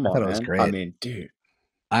 guys? Come on, man. It was great. I mean, dude.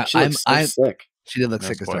 I'm sick. She did look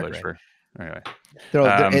sick as Dark Ray. Anyway.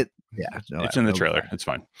 It's in the trailer. It's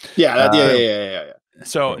fine. Yeah.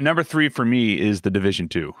 So number 3 for me is The Division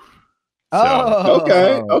 2.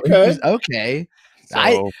 Okay.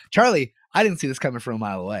 So, Charlie, I didn't see this coming from a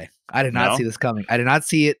mile away. I did not see this coming. I did not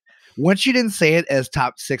see it. Once you didn't say it as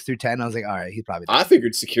top 6 through 10, I was like, all right, he probably did. I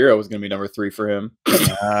figured Sekiro was going to be number 3 for him.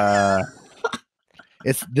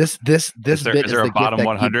 It's this is there a bottom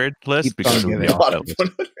 100 list? Because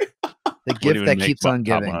the gift that keeps on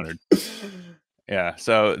giving. Yeah.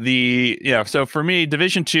 So for me,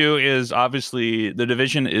 Division 2 is obviously The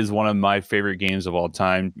Division is one of my favorite games of all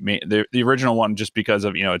time. The original one, just because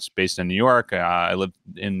of it's based in New York. I lived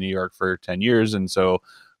in New York for 10 years, and so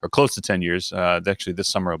or close to 10 years. Actually, this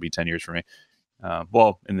summer will be 10 years for me.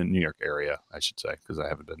 Well, in the New York area, I should say, because I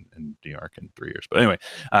haven't been in New York in 3 years. But anyway,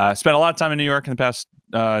 spent a lot of time in New York in the past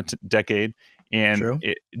decade, and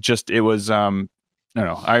it was.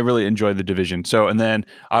 I really enjoyed The Division. So, and then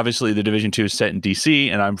obviously The Division 2 is set in DC,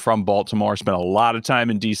 and I'm from Baltimore, spent a lot of time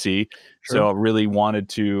in DC. Sure. So I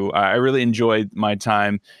really enjoyed my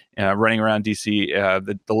time running around DC.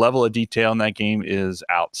 The level of detail in that game is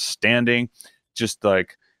outstanding. Just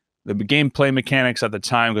like the gameplay mechanics at the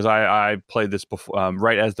time, because I played this before,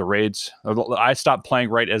 right as the raids. I stopped playing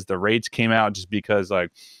right as the raids came out, just because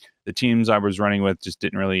like the teams I was running with just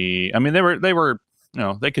didn't really. I mean, they were.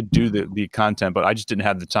 They could do the content, but I just didn't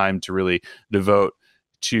have the time to really devote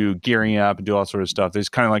to gearing up and do all sort of stuff. There's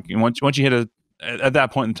kind of like once you hit at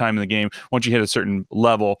that point in time in the game, once you hit a certain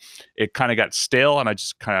level, it kind of got stale, and I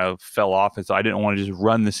just kind of fell off. And so I didn't want to just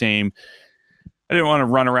run the same. I didn't want to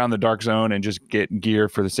run around the dark zone and just get gear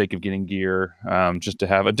for the sake of getting gear, just to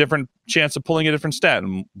have a different chance of pulling a different stat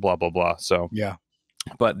and blah blah blah. So yeah,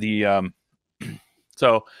 but the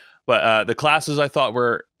classes I thought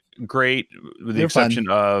were great, with the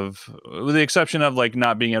exception of like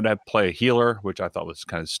not being able to play a healer, which I thought was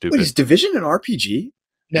kind of stupid. Wait, is Division an RPG?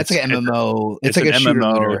 That's like an MMO. It's like an a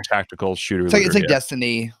MMO tactical shooter. It's like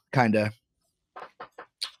Destiny, kind of.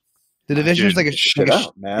 The Division is like a shooter leader.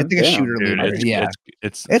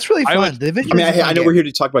 It's really fun. I know we're here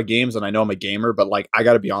to talk about games, and I know I'm a gamer, but like I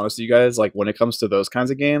got to be honest with you guys. Like when it comes to those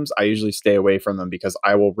kinds of games, I usually stay away from them because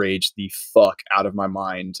I will rage the fuck out of my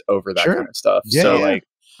mind over that kind of stuff. Like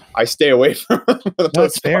I stay away from them. No,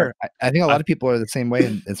 it's fair. I think a lot of people are the same way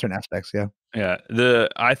in certain aspects. Yeah.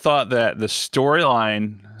 I thought that the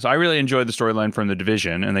storyline. So I really enjoyed the storyline from The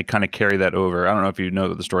Division, and they kind of carry that over. I don't know if you know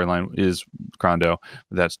what the storyline is, Crondo.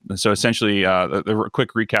 So essentially, the quick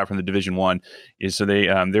recap from The Division 1 is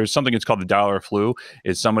there's something that's called the dollar flu.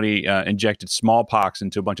 Is somebody injected smallpox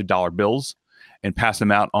into a bunch of dollar bills and passed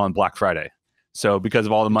them out on Black Friday. So because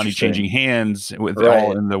of all the money changing hands with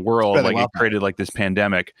all in the world, like it created like this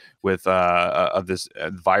pandemic with of this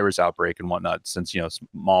virus outbreak and whatnot. Since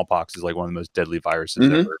smallpox is like one of the most deadly viruses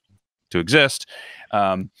ever to exist.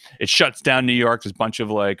 It shuts down New York. There's a bunch of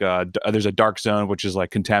like there's a dark zone which is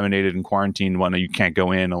like contaminated and quarantined. One you can't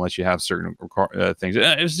go in unless you have certain things.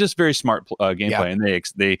 It was just very smart gameplay, and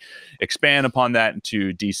they expand upon that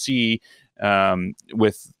into DC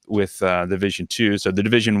with Division 2. So the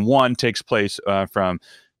Division 1 takes place from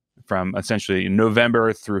essentially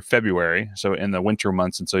November through February, so in the winter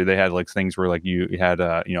months. And so they had like things where like you had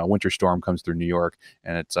a winter storm comes through New York,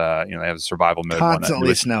 and it's they have a survival mode,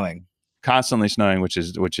 constantly snowing, which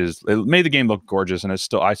is it made the game look gorgeous. And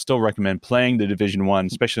I still recommend playing the Division 1,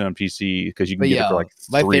 especially on PC, because you can get it for like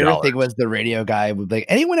 $3. My favorite thing was the radio guy would be like,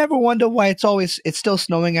 anyone ever wonder why it's still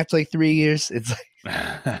snowing after like 3 years? It's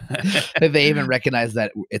like they even recognize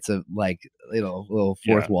that it's a little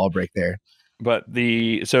fourth wall break there. But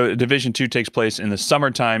so Division 2 takes place in the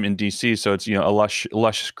summertime in DC, so it's a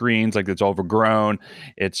lush screens, like it's overgrown.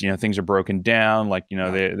 It's things are broken down, like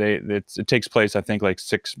it takes place, I think, like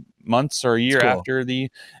 6 months or a year after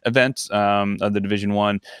the events of the Division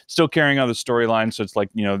 1, still carrying on the storyline. So it's like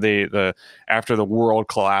after the world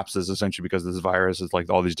collapses essentially because of this virus, it's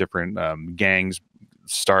like all these different gangs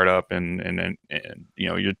start up, and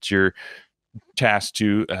you're tasked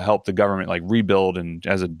to help the government like rebuild and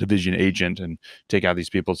as a division agent and take out these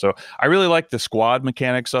people. So I really like the squad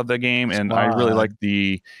mechanics of the game, and I really like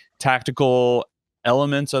the tactical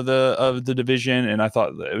elements of the division, and I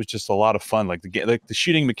thought it was just a lot of fun. Like the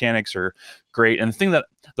shooting mechanics are great, and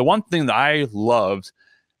the one thing that I loved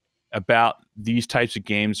about these types of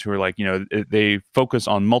games who are like they focus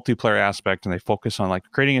on multiplayer aspect, and they focus on like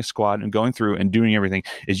creating a squad and going through and doing everything,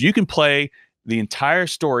 is you can play the entire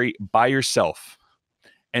story by yourself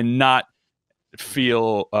and not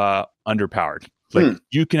feel underpowered. Like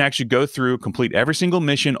you can actually go through, complete every single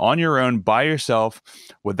mission on your own by yourself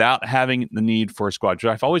without having the need for a squad. So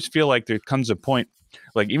I always feel like there comes a point,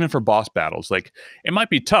 like even for boss battles, like it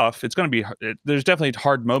might be tough. It's going to be, there's definitely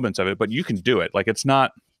hard moments of it, but you can do it. Like it's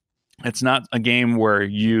not a game where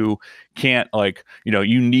you can't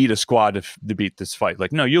you need a squad to beat this fight.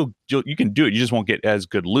 Like, no, you can do it. You just won't get as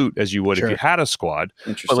good loot as you would if you had a squad.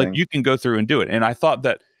 But like you can go through and do it. And I thought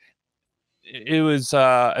that it was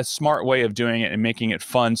a smart way of doing it and making it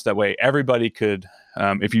fun, so that way everybody could,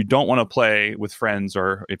 if you don't want to play with friends,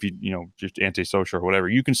 or if you just antisocial or whatever,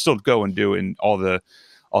 you can still go and do in all the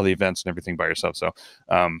events and everything by yourself. So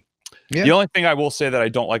the only thing I will say that I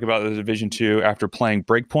don't like about the Division 2 after playing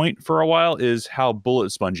Breakpoint for a while is how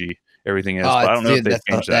bullet spongy everything is. But I don't know if they've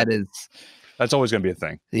changed that. That's always going to be a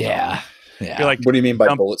thing. Yeah. You're like, what do you mean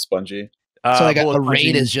by bullet spongy? So like a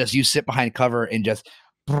raid is just you sit behind cover and just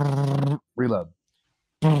reload,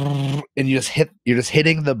 and you're just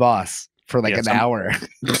hitting the boss for like an hour.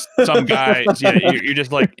 Some guy, you're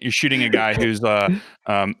just like you're shooting a guy who's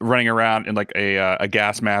running around in like a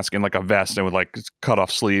gas mask and like a vest and with like cut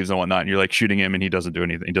off sleeves and whatnot. And you're like shooting him and he doesn't do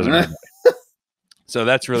anything. He doesn't. Anything. So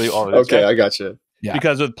that's really all it is. Okay, I got you. Yeah.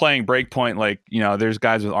 Because with playing Breakpoint, like there's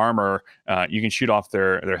guys with armor, you can shoot off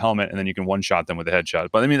their helmet and then you can one shot them with a headshot.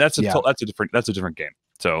 But I mean that's a different game.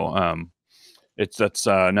 So that's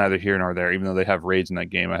neither here nor there. Even though they have raids in that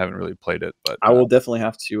game, I haven't really played it. But I will definitely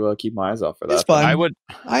have to keep my eyes out for that. It's fun. I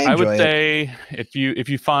would say if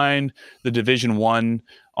you find the Division 1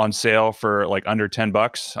 on sale for like under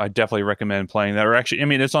 $10, I definitely recommend playing that. Or actually, I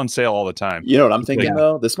mean, it's on sale all the time. You know what I'm thinking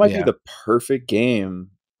though? This might be the perfect game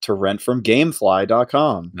to rent from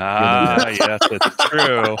Gamefly.com. Yes, it's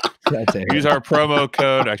true. Use our promo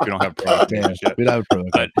code. Actually, we don't have promo code yet. We don't have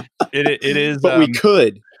promo code. But it is. But we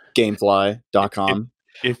could. Gamefly.com.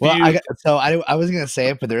 I was gonna say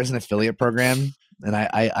it, but there is an affiliate program, and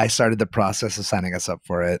I started the process of signing us up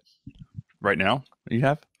for it. Right now, you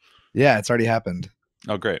have? Yeah, it's already happened.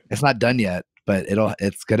 Oh, great! It's not done yet, but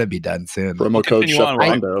it's gonna be done soon. Promo code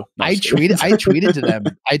Crondo. I tweeted to them.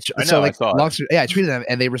 I tweeted them,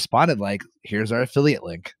 and they responded like, "Here's our affiliate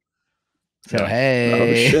link." So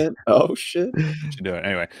hey, oh shit, should do it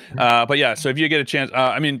anyway. But yeah, so if you get a chance,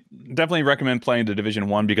 I mean, definitely recommend playing the Division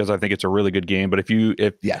 1 because I think it's a really good game. But if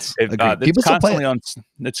it's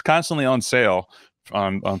constantly on sale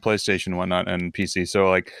on PlayStation and whatnot and PC. So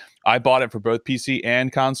like I bought it for both PC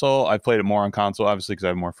and console. I played it more on console, obviously, because I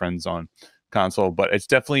have more friends on console. But it's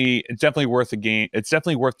definitely worth a game. It's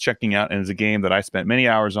definitely worth checking out, and it's a game that I spent many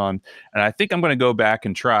hours on, and I think I'm going to go back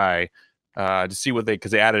and try. To see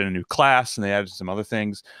because they added a new class and they added some other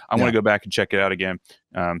things. I want to go back and check it out again,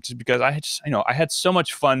 just because I had so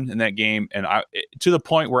much fun in that game, and to the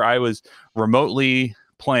point where I was remotely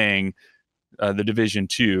playing the Division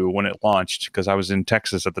 2 when it launched, because I was in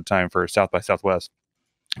Texas at the time for South by Southwest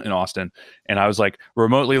in Austin, and I was like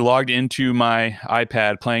remotely logged into my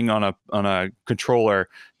iPad playing on a controller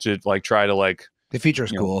to like try to like The feature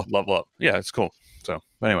is cool. Level up. Yeah, it's cool. So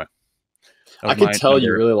anyway, I can tell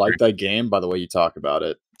you really like that game by the way you talk about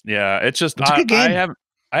it. Yeah, it's just it's a good game.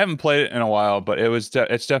 I haven't played it in a while, but it's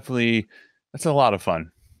definitely it's a lot of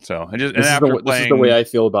fun. So this is the way I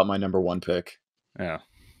feel about my number 1 pick. Yeah.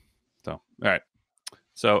 So all right.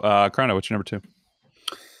 So Crondo, what's your number 2?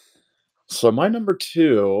 So my number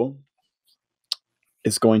 2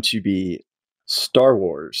 is going to be Star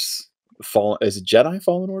Wars. Is it Jedi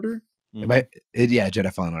Fallen Order? Mm-hmm. Yeah,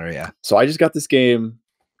 Jedi Fallen Order. Yeah. So I just got this game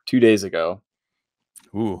 2 days ago.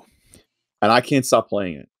 Ooh. And I can't stop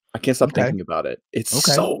playing it. I can't stop thinking about it. It's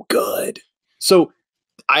so good. So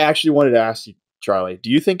I actually wanted to ask you, Charlie, do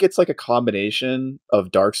you think it's like a combination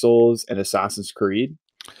of Dark Souls and Assassin's Creed?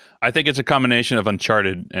 I think it's a combination of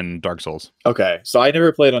Uncharted and Dark Souls. Okay. So I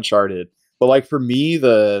never played Uncharted, but like for me,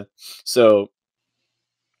 I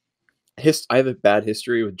have a bad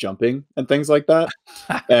history with jumping and things like that.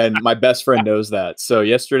 And my best friend knows that. So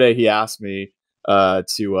yesterday he asked me to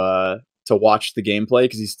watch the gameplay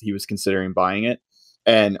because he was considering buying it.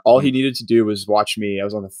 And all he needed to do was watch me. I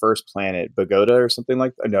was on the first planet, Bogota or something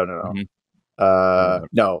like that. No. Mm-hmm.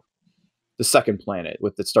 No. The second planet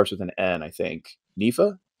that starts with an N, I think.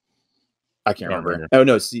 Nifa? I can't remember. Oh,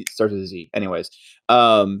 no. It starts with a Z. Anyways.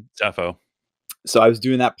 Zepho. So I was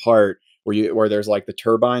doing that part where there's like the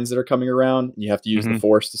turbines that are coming around and you have to use the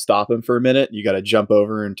force to stop them for a minute. You got to jump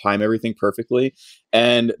over and time everything perfectly.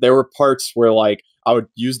 And there were parts where like I would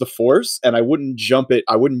use the force and I wouldn't jump it.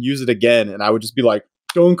 I wouldn't use it again. And I would just be like,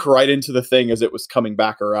 dunk right into the thing as it was coming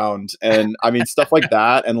back around. And I mean, stuff like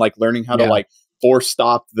that. And like learning how to like force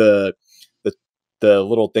stop the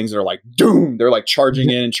little things that are like, doom, they're like charging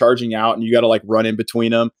in and charging out and you got to like run in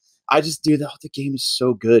between them. I just do that. The game is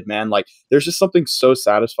so good, man. Like there's just something so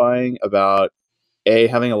satisfying about A,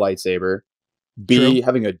 having a lightsaber, B,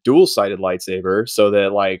 having a dual-sided lightsaber so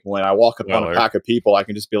that like when I walk up on a pack of people, I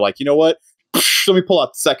can just be like, you know what? Let me pull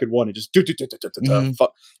out the second one and just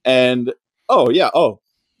and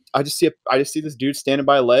I just see this dude standing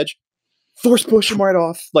by a ledge, force push him right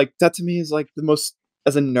off. Like that to me is like the most,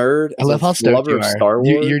 as a nerd, I love how stoked you are. Star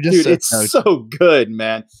Wars. You're just dude, it's so good,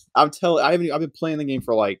 man. I've been playing the game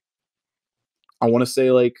for like, I want to say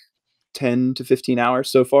like 10 to 15 hours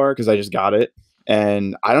so far because I just got it.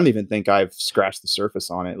 And I don't even think I've scratched the surface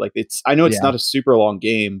on it. Like I know it's not a super long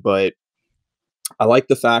game, but I like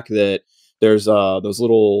the fact that there's those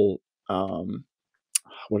little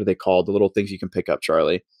what are they called? The little things you can pick up,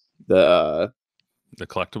 Charlie. The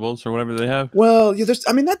collectibles or whatever they have. Well, yeah, that's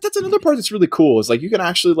another part that's really cool. Is like you can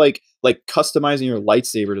actually like customizing your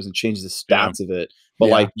lightsaber doesn't change the stats of it, but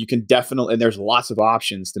like you can definitely, and there's lots of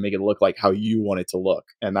options to make it look like how you want it to look,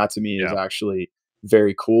 and that to me is actually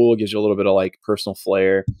very cool. It gives you a little bit of like personal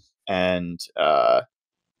flair, and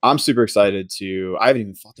I'm super excited to. I haven't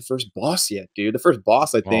even fought the first boss yet, dude. The first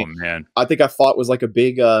boss I think I fought was like a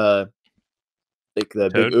big like the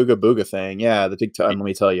Toad? Big Ooga Booga thing. Yeah, the big let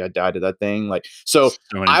me tell you, I died to that thing. Like so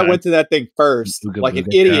I went to that thing first, like an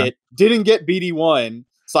idiot, didn't get BD1.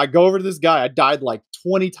 So I go over to this guy, I died like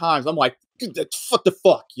 20 times. I'm like, what the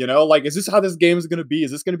fuck? You know, like, is this how this game is gonna be?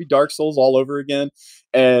 Is this gonna be Dark Souls all over again?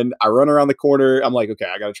 And I run around the corner, I'm like, okay,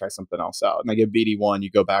 I gotta try something else out. And I get BD1,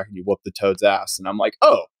 you go back and you whoop the Toad's ass. And I'm like,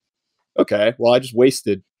 oh, okay, well, I just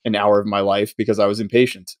wasted an hour of my life because I was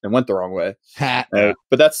impatient and went the wrong way. But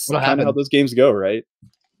that's kind of how those games go, right?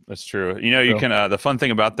 That's true. You know, you can. The fun thing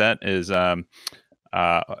about that is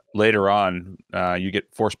later on, you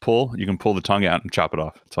get force pull. You can pull the tongue out and chop it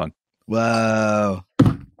off. It's fun. Whoa!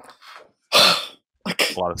 I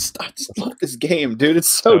love this game, dude. It's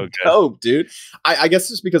so dope, dude. I guess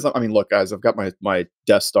just because I mean, look, guys, I've got my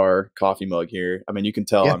Death Star coffee mug here. I mean, you can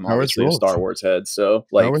tell I'm obviously a Star Wars head. So,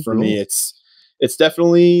 like, for me, it's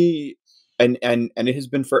definitely and it has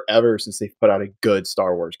been forever since they've put out a good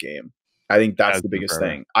Star Wars game. I think that's the biggest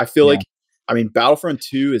thing. I feel like, I mean, Battlefront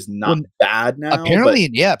 2 is not bad now. Apparently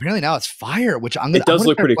now it's fire, which it does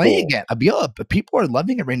look pretty cool. Again. People are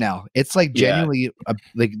loving it right now. It's like genuinely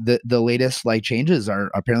like the latest like changes are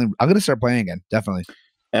apparently. I'm gonna start playing again. Definitely.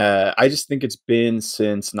 I just think it's been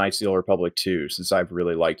since Knights of the Old Republic 2 since I've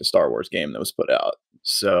really liked a Star Wars game that was put out.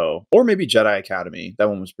 So, or maybe Jedi Academy. That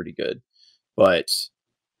one was pretty good. But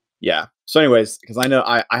yeah. So anyways, because I know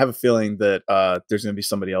I have a feeling that there's going to be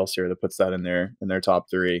somebody else here that puts that in their top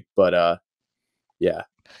 3. But yeah,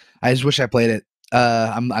 I just wish I played it.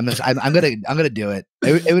 I'm gonna do it.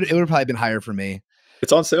 It would have probably been higher for me.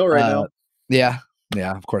 It's on sale right now. Yeah.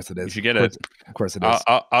 Yeah, of course it is. You should get it. Of course it is.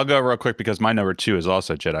 I'll go real quick because my number 2 is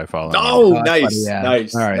also Jedi Fallen Order. Oh, nice, yeah.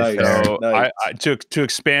 nice. All right, nice. So nice. to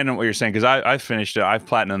expand on what you're saying, because I finished it, I've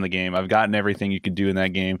platinumed the game, I've gotten everything you can do in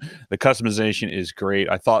that game. The customization is great.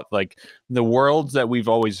 I thought like the worlds that we've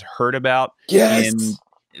always heard about in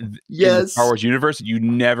the Star Wars universe, you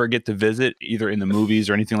never get to visit either in the movies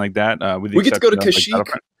or anything like that. We get to go to Kashyyyk.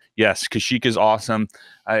 Yes, Kashyyyk is awesome.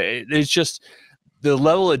 It's just the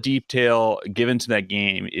level of detail given to that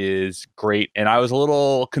game is great, and I was a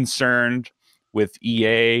little concerned with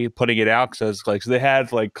EA putting it out because like so they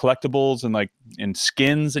had like collectibles and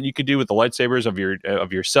skins that you could do with the lightsabers of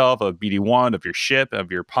yourself, of BD1, of your ship,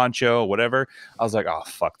 of your poncho, whatever. I was like, oh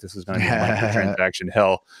fuck, this is gonna be microtransaction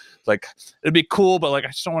hell. Like it'd be cool, but like I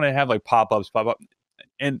just don't want to have like pop up,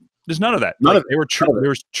 and there's none of that. They were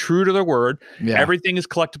true to their word. Yeah. Everything is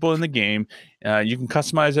collectible in the game. You can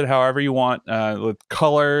customize it however you want with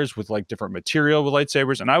colors, with like different material with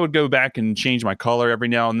lightsabers. And I would go back and change my color every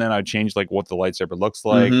now and then. I'd change like what the lightsaber looks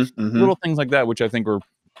like, little things like that, which I think were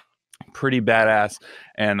pretty badass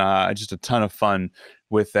and just a ton of fun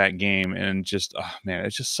with that game. And just, oh man,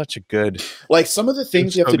 it's just such a good. Like some of the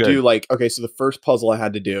things you have to do, like, okay, so the first puzzle I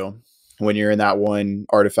had to do when you're in that one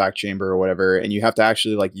artifact chamber or whatever, and you have to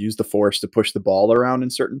actually like use the force to push the ball around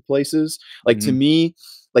in certain places. Like to me,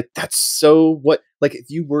 like that's so what, like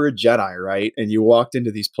if you were a Jedi, right? And you walked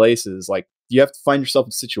into these places, like you have to find yourself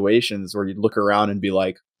in situations where you'd look around and be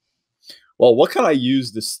like, well, what can I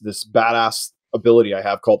use this badass ability I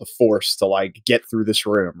have called the force to like get through this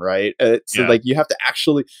room, right? So like you have to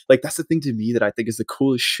actually, like that's the thing to me that I think is the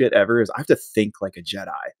coolest shit ever is I have to think like a Jedi.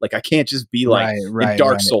 Like I can't just be like in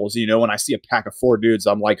Dark Souls, you know, when I see a pack of 4 dudes,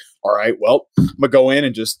 I'm like, all right, well, I'm gonna go in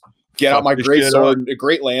and just get out my great sword, a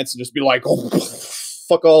great lance, and just be like, oh,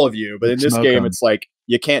 fuck all of you. But in this game, it's like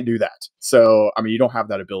you can't do that. So I mean, you don't have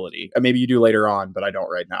that ability. Maybe you do later on, but I don't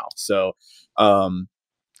right now. So I'm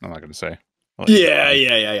not gonna say. Yeah.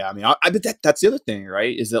 I mean, I bet that's the other thing,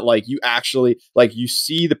 right? Is that like you actually like you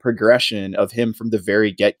see the progression of him from the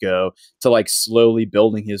very get go to like slowly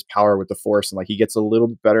building his power with the force, and like he gets a little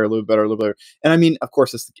bit better, a little better. And I mean, of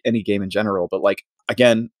course, it's any game in general, but like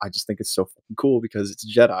again, I just think it's so fucking cool because it's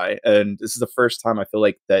Jedi, and this is the first time I feel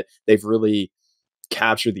like that they've really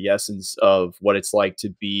captured the essence of what it's like to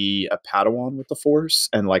be a Padawan with the force,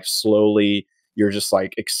 and like slowly you're just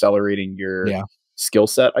like accelerating your skill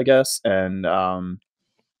set, I guess, and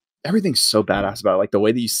everything's so badass about it. Like the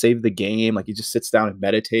way that you save the game, like he just sits down and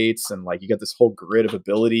meditates, and like you got this whole grid of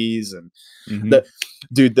abilities, and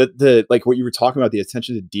the like what you were talking about, the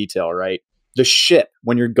attention to detail, right? The ship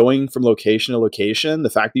when you're going from location to location,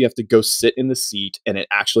 the fact that you have to go sit in the seat and it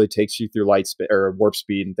actually takes you through light speed or warp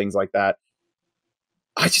speed and things like that.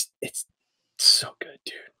 It's so good,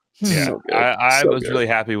 dude. Yeah, so good. I was really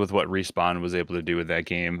happy with what Respawn was able to do with that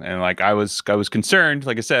game, and like I was concerned,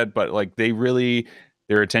 like I said, but like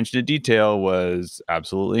their attention to detail was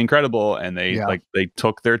absolutely incredible, and they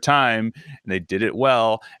took their time and they did it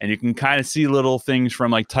well, and you can kind of see little things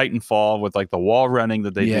from like Titanfall with like the wall running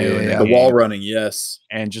that they do, the wall running, yes,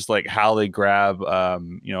 and just like how they grab,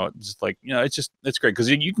 it's great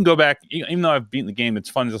because you can go back, even though I've beaten the game,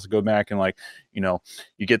 it's fun just to go back and like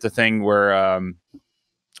you get the thing where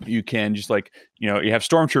you can just like you have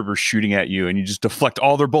stormtroopers shooting at you and you just deflect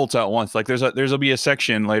all their bolts at once. Like there'll be a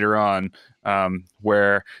section later on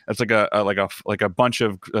where it's like a bunch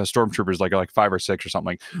of stormtroopers, like 5 or 6 or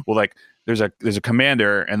something. Like there's a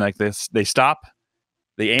commander, and like they stop,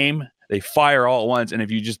 they aim, they fire all at once, and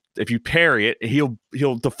if you parry it,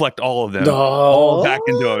 he'll deflect all of them all back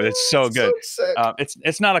into him. It's so good. So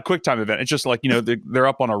it's not a quick time event. It's just like they're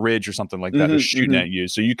up on a ridge or something like that. They're shooting at you,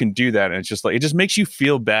 so you can do that, and it's just like it just makes you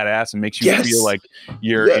feel badass and makes you feel like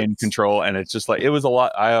you're in control. And it's just like it was a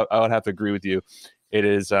lot. I would have to agree with you. It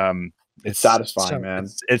is it's satisfying, man.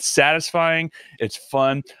 It's satisfying. It's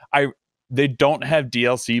fun. They don't have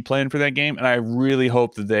DLC planned for that game, and I really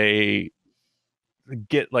hope that they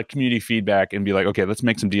get like community feedback and be like, okay, let's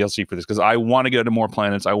make some DLC for this, because I want to go to more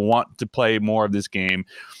planets. I want to play more of this game,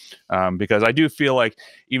 because I do feel like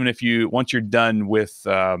even if once you're done with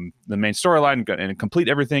the main storyline and complete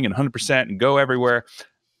everything and 100% and go everywhere,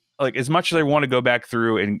 like as much as I want to go back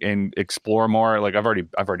through and explore more, like I've already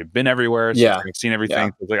been everywhere, so I've seen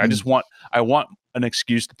everything. Like I want an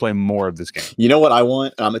excuse to play more of this game. You know what I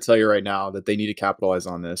want? I'm gonna tell you right now that they need to capitalize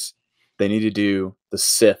on this. They need to do the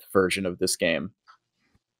Sith version of this game.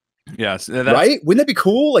 Yes, right? Wouldn't that be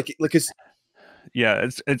cool? Like it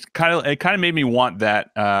kind of made me want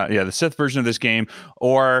that. The Sith version of this game,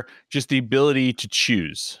 or just the ability to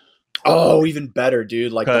choose. Oh, even better,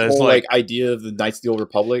 dude! Like the whole like idea of the Knights of the Old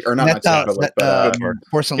Republic, or not Knights of the Old Republic, but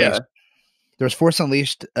Force Unleashed. There's Force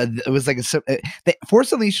Unleashed. It was like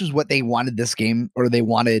Force Unleashed was what they wanted this game, or they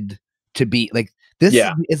wanted to be. Like this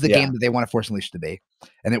is the game that they wanted Force Unleashed to be,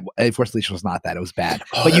 and Force Unleashed was not that. It was bad.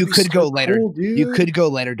 But you could go lighter. Cool, you could go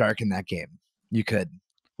lighter dark in that game. You could,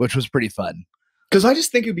 which was pretty fun. Because I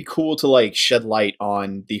just think it'd be cool to like shed light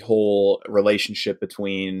on the whole relationship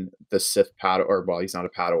between the Sith Padawan, or well, he's not a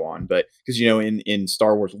Padawan, but because in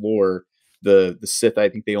Star Wars lore, the Sith, I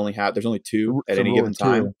think there's only 2 at any given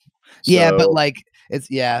time. So, yeah, but like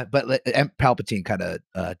and Palpatine kind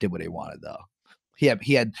of did what he wanted though. He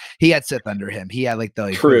had Sith under him. He had like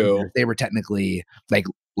the true. They were technically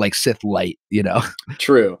like Sith light,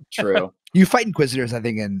 True. You fight Inquisitors, I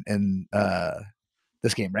think, in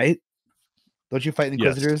this game, right? Don't you fight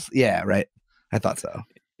Inquisitors? Yes. Yeah, right. I thought so.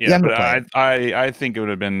 Yeah, but I think it would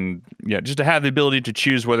have been just to have the ability to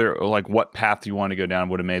choose whether like what path you want to go down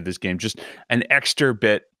would have made this game just an extra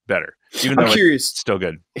bit better. Even though I'm curious, it's still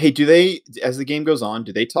good. Hey, do they, as the game goes on,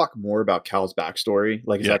 do they talk more about Cal's backstory?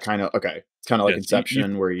 Like, is that kind of okay? It's kind of like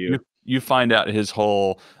Inception, where you find out his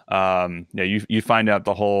whole you find out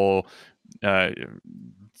the whole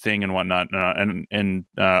thing and whatnot,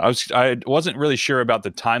 I wasn't really sure about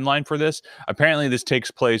the timeline for this. Apparently, this takes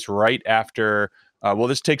place right after.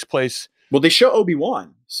 This takes place. Well, they show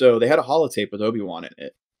Obi-Wan, so they had a holotape with Obi-Wan in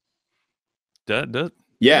it.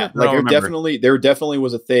 Yeah, like there definitely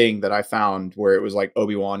was a thing that I found where it was like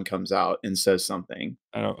Obi-Wan comes out and says something.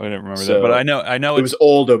 I didn't remember that, but I know it was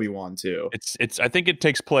old Obi-Wan too. It's I think it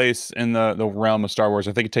takes place in the realm of Star Wars.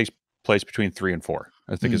 I think it takes place between 3 and 4.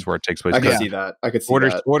 I think is where it takes place. I could see that.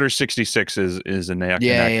 Order 66 is a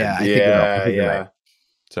yeah.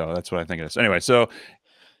 So that's what I think it is. Anyway, so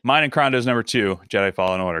mine and Crondo is number 2, Jedi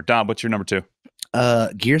Fallen Order. Dom, what's your number 2?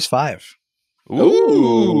 Gears 5.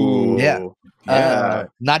 Ooh. Yeah.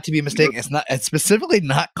 Not to be mistaken, it's specifically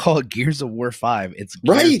not called Gears of War 5. It's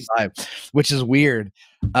Gears 5, which is weird.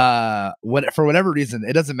 For whatever reason,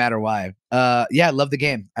 it doesn't matter why. I love the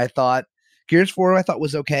game. I thought Gears 4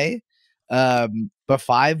 was okay. But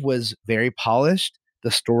 5 was very polished.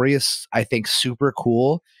 The story is, I think, super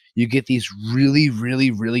cool. You get these really,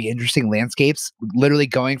 really, really interesting landscapes, literally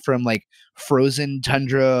going from like frozen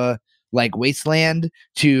tundra, like wasteland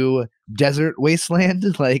to desert wasteland,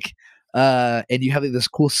 and you have this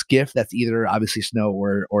cool skiff that's either obviously snow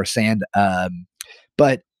or sand.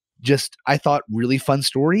 But just, I thought, really fun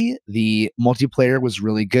story. The multiplayer was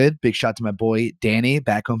really good. Big shout to my boy Danny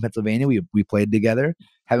back home in Pennsylvania. We played together.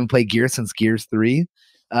 Haven't played Gears since Gears 3.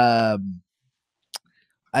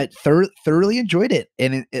 I thoroughly enjoyed it,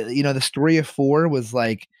 and the story of 4 was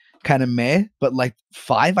like kind of meh, but like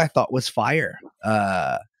 5 I thought was fire.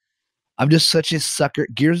 I'm just such a sucker.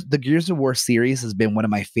 The Gears of War series has been one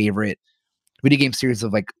of my favorite video game series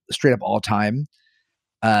of like straight up all time.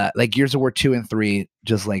 Like Gears of War 2 and 3,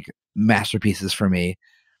 just like masterpieces for me.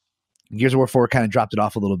 Gears of War 4 kind of dropped it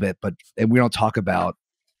off a little bit, and we don't talk about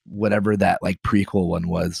whatever that like prequel one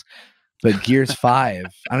was. But Gears 5,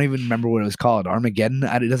 I don't even remember what it was called. Armageddon?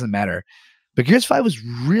 It doesn't matter. But Gears 5 was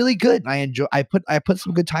really good. I put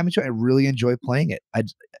some good time into it. I really enjoyed playing it.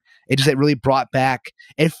 It really brought back,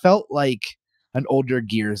 it felt like an older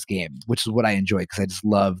Gears game, which is what I enjoy because I just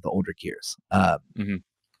love the older Gears.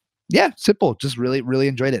 Yeah, simple. Just really, really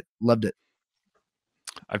enjoyed it. Loved it.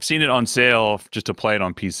 I've seen it on sale just to play it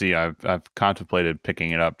on PC. I've contemplated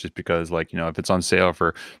picking it up just because, like, if it's on sale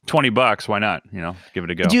for $20, why not? Give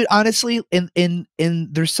it a go. Dude, honestly, in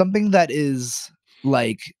there's something that is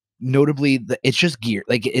like notably it's just Gear.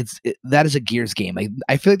 Like that is a Gears game. Like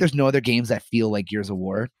I feel like there's no other games that feel like Gears of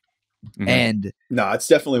War. Mm-hmm. And no, it's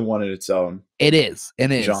definitely one in its own. It is,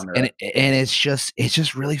 genre. and it's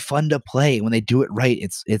just really fun to play when they do it right.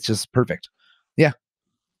 It's just perfect. Yeah.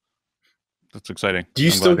 That's exciting. Do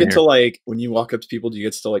you still get to like when you walk up to people? Do you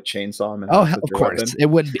get to like chainsaw them? Oh, of course. Weapon? It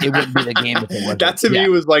wouldn't be the game if it wasn't. That to me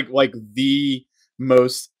was like the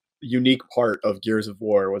most unique part of Gears of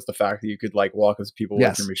War was the fact that you could like walk up to people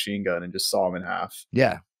with your machine gun and just saw them in half.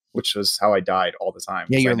 Yeah, which was how I died all the time.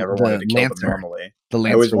 Yeah, I never wanted to kill them normally. The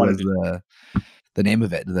Lancer was the name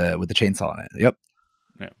of it, with the chainsaw on it. Yep.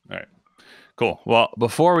 Yeah. All right. Cool. Well,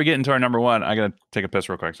 before we get into our number 1, I gotta take a piss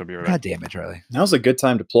real quick. So I'll be right back. God damn it, Charlie. Now's a good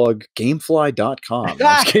time to plug Gamefly.com.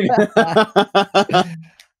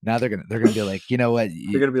 Now they're gonna be like, you know what?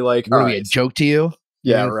 They're gonna be like, gonna be a joke to you.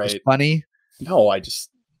 Yeah, right. It's funny. No, I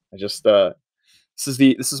just this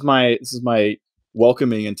is my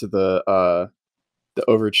welcoming into the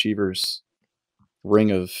overachievers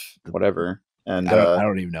ring of whatever. And I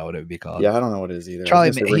don't even know what it would be called. Yeah, I don't know what it is either.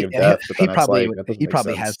 Charlie, he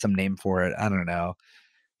probably has some name for it. I don't know.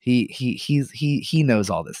 He knows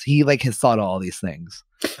all this. He like has thought of all these things.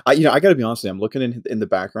 I gotta be honest with you, I'm looking in the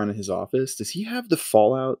background of his office. Does he have the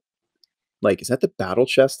Fallout? Like, is that the battle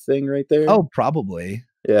chest thing right there? Oh, probably.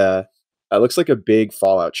 Yeah. It looks like a big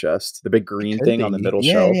Fallout chest. The big green thing on the middle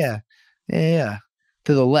shelf. Yeah.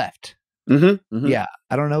 To the left. Mm-hmm. Yeah.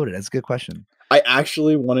 I don't know what it is. Good question. I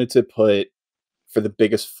actually wanted to put for the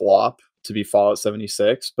biggest flop to be Fallout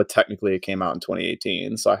 76, but technically it came out in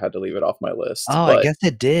 2018, so I had to leave it off my list. Oh, but I guess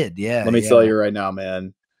it did. Yeah. Let me tell you right now,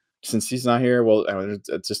 man. Since he's not here, well, I mean,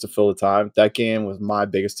 it's just to fill the time. That game was my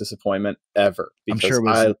biggest disappointment ever. Because I'm sure it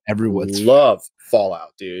was everyone's. Love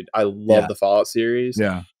Fallout, dude. I love the Fallout series.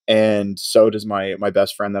 Yeah. And so does my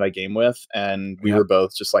best friend that I game with, and we were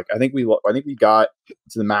both just like, I think we got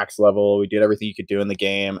to the max level. We did everything you could do in the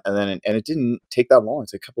game, and then it didn't take that long.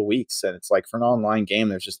 It's a couple weeks, and it's like for an online game,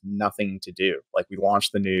 there's just nothing to do. Like we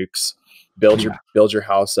launched the nukes, build your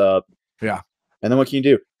house up, and then what can you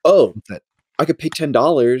do? Oh, I could pay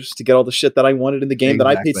 $10 to get all the shit that I wanted in the game that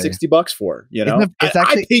I paid $60 for. You know,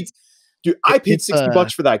 I paid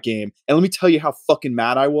 $60 for that game, and let me tell you how fucking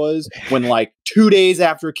mad I was when, like, 2 days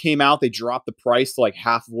after it came out, they dropped the price to like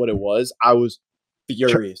half of what it was. I was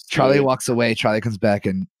furious. Charlie walks away. Charlie comes back,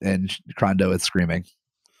 and Crondo is screaming.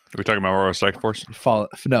 Are we talking about Royal Strike Force? No,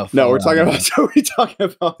 we're talking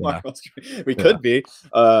about Marvel. We could be.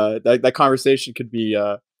 That conversation could be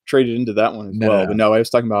traded into that one as well. But no, I was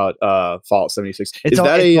talking about Fallout 76.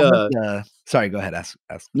 Sorry, go ahead. Ask.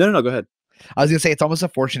 No, go ahead. I was gonna say it's almost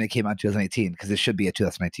unfortunate it came out in 2018 because it should be a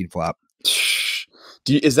 2019 flop.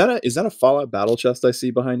 Is that a Fallout battle chest I see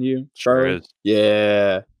behind you, Charlie? Sure is.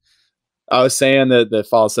 Yeah. I was saying that the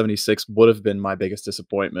Fallout 76 would have been my biggest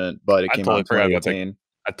disappointment, but it came out in 2018.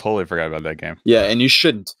 I totally forgot about that game. Yeah, and you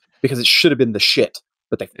shouldn't, because it should have been the shit.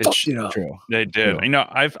 But they fucked it up. They did. You know,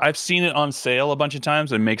 I've seen it on sale a bunch of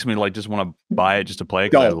times. It makes me like just want to buy it just to play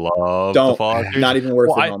it because I love the Fallout series. Not even worth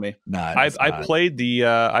it, homie. I played the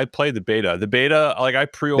beta. The beta, like I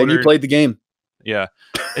pre-ordered. Then you played the game. Yeah,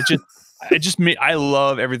 it just me. I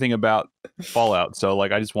love everything about Fallout. So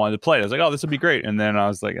like I just wanted to play it. I was like, oh, this would be great. And then I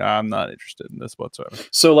was like, I'm not interested in this whatsoever.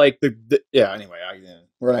 So like anyway,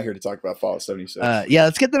 we're not here to talk about Fallout 76.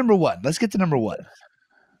 Let's get to number one.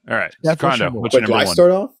 All right, Crondo, what's your number one? Do I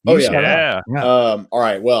start off? Oh yeah. All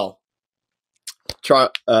right. Well, try,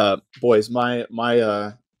 boys. My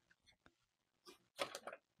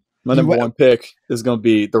number one pick is going to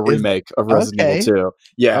be the remake of Resident Evil 2.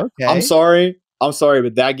 Yeah, okay. I'm sorry,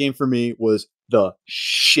 but that game for me was the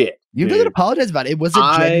shit. You didn't apologize about it. It was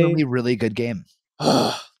a genuinely really good game.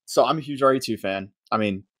 So I'm a huge RE2 fan. I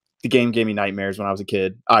mean, the game gave me nightmares when I was a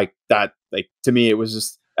kid. To me, it was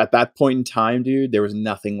just. At that point in time, dude, there was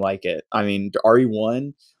nothing like it. I mean,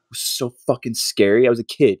 RE1 was so fucking scary. I was a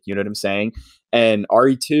kid, you know what I'm saying? And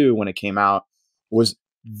RE2, when it came out, was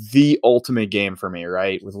the ultimate game for me,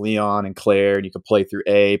 right? With Leon and Claire, and you could play through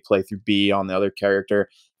A, play through B on the other character.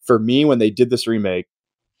 For me, when they did this remake,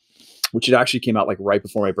 which it actually came out like right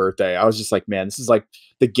before my birthday, I was just like, man, this is like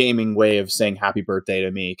the gaming way of saying happy birthday to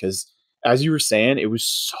me. Because as you were saying, it was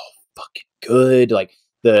so fucking good. Like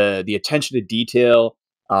the attention to detail.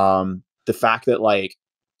 The fact that like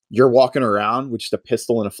you're walking around with just a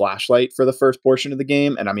pistol and a flashlight for the first portion of the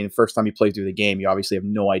game. And I mean, the first time you play through the game, you obviously have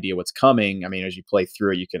no idea what's coming. I mean, as you play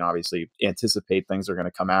through it, you can obviously anticipate things are going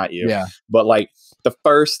to come at you. Yeah. But like the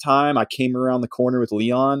first time I came around the corner with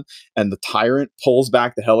Leon and the tyrant pulls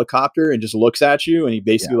back the helicopter and just looks at you and he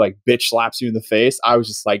basically like bitch slaps you in the face. I was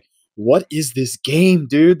just like, what is this game,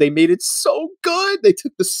 dude? They made it so good. They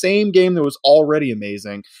took the same game that was already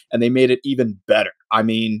amazing and they made it even better. I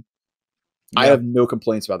mean, I have no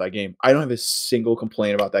complaints about that game. I don't have a single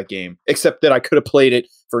complaint about that game, except that I could have played it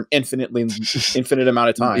for an infinite amount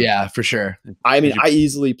of time. Yeah, for sure. I mean, I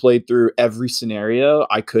easily played through every scenario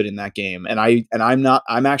I could in that game. And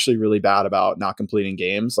I'm actually really bad about not completing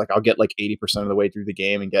games. Like I'll get like 80% of the way through the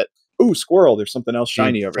game and get, ooh, squirrel, there's something else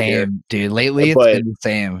shiny over here. Dude, lately it's been the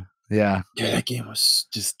same. Yeah. Dude, that game was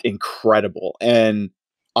just incredible. And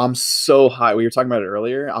I'm so hyped. We were talking about it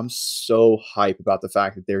earlier. I'm so hyped about the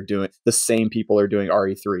fact that they're doing the same people are doing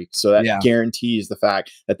RE3. So that guarantees the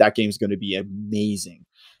fact that that game is going to be amazing.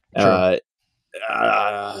 True.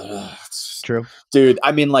 Dude,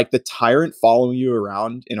 I mean, like the tyrant following you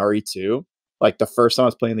around in RE2, like the first time I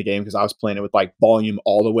was playing the game, because I was playing it with like volume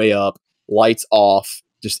all the way up, lights off,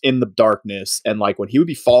 just in the darkness. And like when he would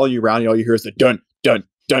be following you around, all you hear is the dun, dun,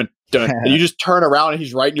 dun, And you just turn around and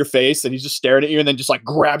he's right in your face and he's just staring at you and then just like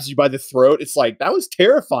grabs you by the throat. It's like, that was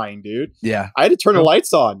terrifying, dude. Yeah. I had to turn the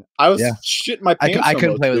lights on. I was shitting my pants. I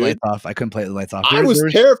couldn't play with lights off. I couldn't play with lights off. I was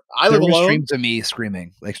terrified. I live alone. Streams of me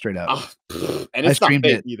screaming, like straight up. And it's not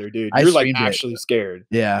fake either, dude. You're like actually scared.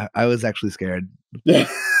 Yeah, I was actually scared. Yeah.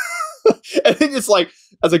 I think it's like,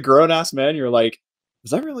 as a grown-ass man, you're like,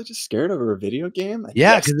 was I really just scared over a video game?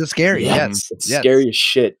 Yeah, because it's scary. Yes. It's scary as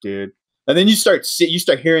shit, dude. And then you start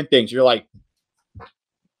hearing things. You're like,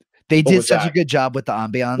 they did such a good job with the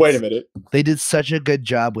ambiance. Wait a minute. They did such a good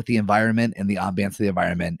job with the environment and the ambiance of the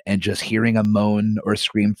environment, and just hearing a moan or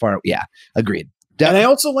scream far. Yeah, agreed. Definitely. And I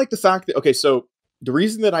also like the fact that, okay, so the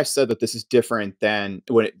reason that I said that this is different than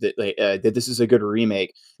that this is a good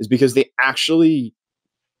remake is because they actually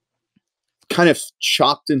kind of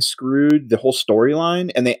chopped and screwed the whole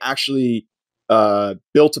storyline, and they actually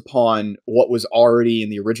built upon what was already in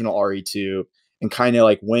the original RE2 and kind of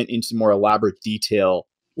like went into more elaborate detail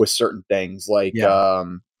with certain things. Like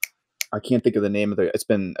I can't think of the name of it's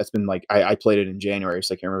been like I played it in January,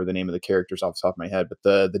 so I can't remember the name of the characters off the top of my head, but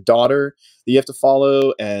the daughter that you have to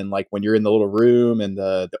follow, and like when you're in the little room and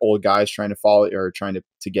the old guy's trying to follow or trying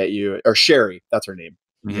to get you, or Sherry, that's her name.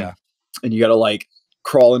 Yeah. And you got to like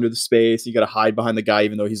crawl into the space. You got to hide behind the guy,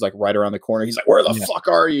 even though he's like right around the corner. He's like, where the fuck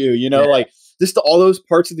are you? You know, like just all those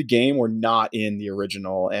parts of the game were not in the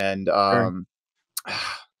original. And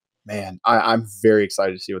man, I'm very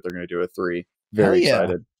excited to see what they're going to do with 3. Very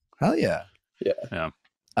excited. Hell yeah. Yeah.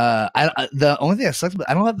 The only thing that sucks, but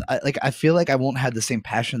I don't have I feel like I won't have the same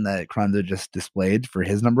passion that Crondo just displayed for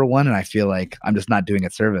his number 1, and I feel like I'm just not doing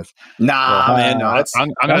it service. Nah, man, no.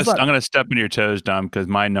 I'm gonna step into your toes, Dom, because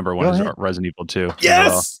my number 1 is Resident Evil 2.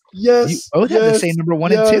 Yes, yes. You both had the same number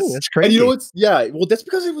 1 and 2. That's crazy. And you know what's well, that's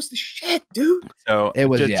because it was the shit, dude. So it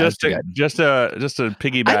was just to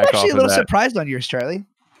piggyback. I'm actually off a little of that. surprised on yours, Charlie.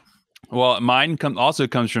 Well, mine also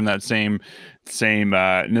comes from that same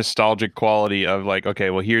nostalgic quality of like, okay,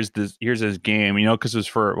 well, here's this game, you know, because it was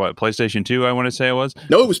for what, PlayStation 2, I want to say it was.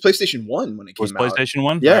 No, it was PlayStation 1 when it came out. Was PlayStation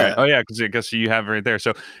 1? Yeah. Right. Oh yeah, because I guess you have it right there.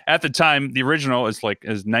 So at the time, the original is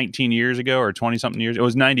 19 years ago or 20 something years. It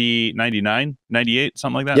was 99, 98,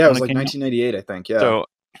 something like that. Yeah, it was like 1998, I think. Yeah. So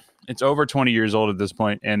it's over 20 years old at this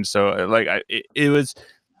point, and so it was.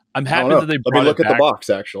 I'm happy that they brought it back. Let me look at the box,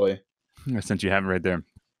 actually. Since you have it right there.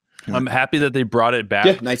 I'm happy that they brought it back.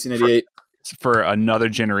 Yeah, 1998 for another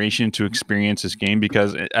generation to experience this game,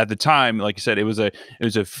 because at the time, like you said, it was a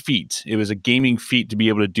feat. It was a gaming feat to be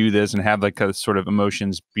able to do this and have like a sort of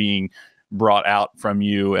emotions being brought out from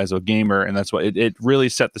you as a gamer, and that's what it really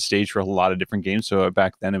set the stage for a lot of different games. So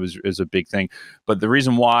back then it was a big thing. But the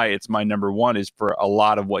reason why it's my number 1 is for a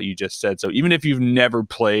lot of what you just said. So even if you've never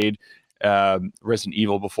played Resident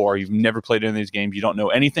Evil before, you've never played any of these games, you don't know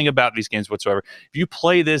anything about these games whatsoever, if you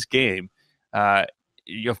play this game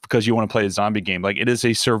because you want to play a zombie game, like, it is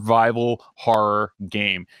a survival horror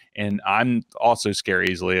game, and I'm also scary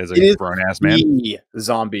easily as a grown-ass man.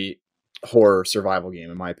 Zombie horror survival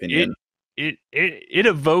game, in my opinion. It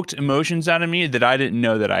evoked emotions out of me that I didn't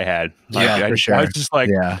know that I had. For sure. I was just like,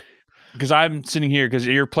 because I'm sitting here, because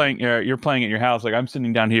you're playing at your house. Like, I'm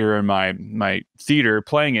sitting down here in my theater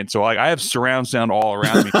playing it, so like I have surround sound all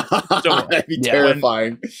around me. So that'd be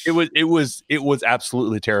terrifying. It was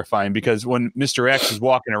absolutely terrifying, because when Mr. X is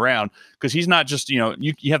walking around, because he's not just,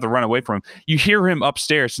 you have to run away from him. You hear him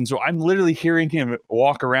upstairs, and so I'm literally hearing him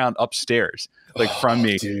walk around upstairs, like from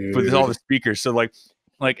me, with all the speakers. So like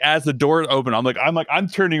as the doors open, I'm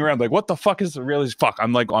turning around, like, what the fuck is the real as fuck?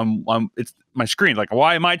 I'm it's my screen. Like,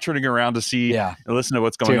 why am I turning around to see and listen to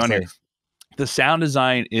what's going on here? The sound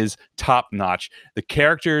design is top notch. The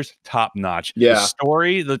characters, top notch. Yeah. The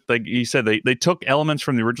story, like you said, they took elements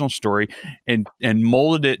from the original story and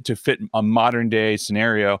molded it to fit a modern day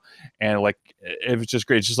scenario. And like, it was just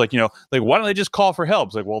great. It's just like, why don't they just call for help?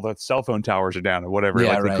 It's like, well, the cell phone towers are down or whatever.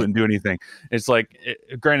 Yeah, they couldn't do anything. It's like,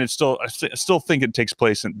 granted, I still think it takes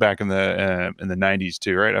place back in the 90s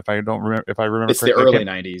too, right? If I remember it's correctly, the early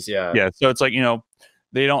 90s. Yeah. Yeah. So it's like,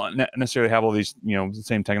 they don't necessarily have all these, the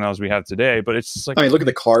same technology we have today, but it's just like, I mean, look at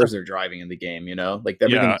the cars they're driving in the game, like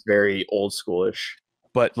everything's very old schoolish.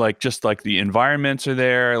 But like, just like the environments are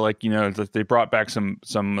there, like, they brought back some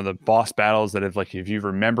of the boss battles that if you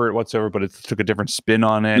remember it whatsoever, but it took a different spin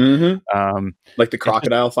on it. Mm-hmm. Like the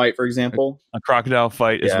crocodile fight, for example. A crocodile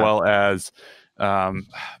fight, as well as man,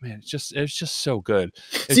 it's just so good.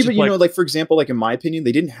 But for example, like in my opinion,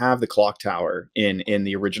 they didn't have the clock tower in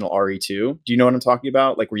the original RE2. Do you know what I'm talking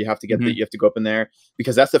about? Like, where you have to get you have to go up in there,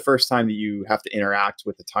 because that's the first time that you have to interact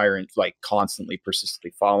with the tyrant, like constantly,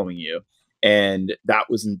 persistently following you. and that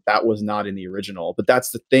was not in the original. But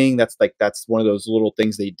that's the thing. That's one of those little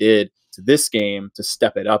things they did to this game to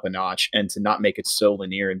step it up a notch and to not make it so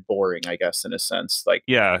linear and boring, I guess, in a sense. Like,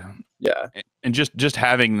 yeah, and just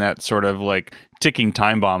having that sort of like ticking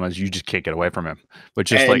time bomb as you just can't get away from him,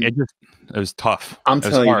 which is like it was tough. I'm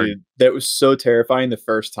telling you, dude, that was so terrifying the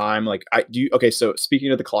first time. Like, okay, so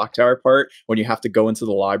speaking of the clock tower part, when you have to go into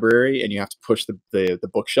the library and you have to push the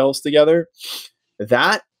bookshelves together,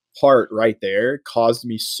 that part right there caused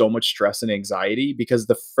me so much stress and anxiety, because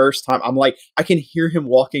the first time I'm like, I can hear him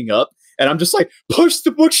walking up and I'm just like, push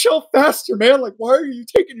the bookshelf faster, man. Like, why are you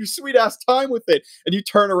taking your sweet ass time with it? And you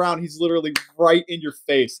turn around, he's literally right in your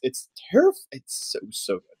face. It's terrifying. It's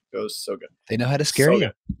so good. It goes so good. They know how to scare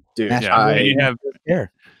you, dude. And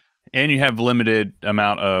you have limited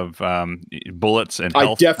amount of bullets and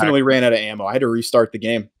health. I definitely ran out of ammo. I had to restart the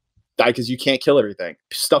game. Because you can't kill everything.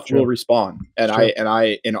 Stuff will respawn. And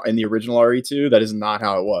I in the original RE2, that is not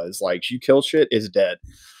how it was. Like, you kill shit, is dead.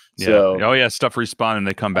 Yeah. So, stuff respawn and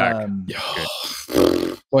they come back.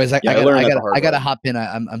 Boys, I gotta hop in.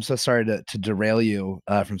 I'm so sorry to derail you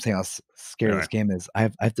from saying how scary this game is. I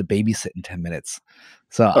have to babysit in 10 minutes.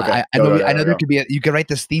 So I know there could be you can write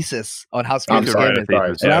this thesis on how scary this game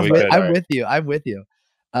is. And I'm with you.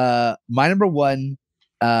 My number one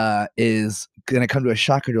is gonna come to a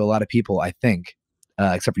shocker to a lot of people, I think,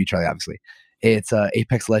 except for you, Charlie, obviously. It's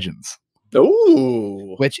Apex Legends.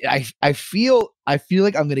 Ooh, which I feel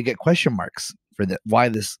like I'm gonna get question marks for the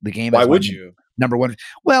game. Why would you? Number one.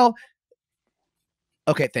 Well,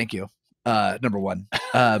 okay, thank you. Number one.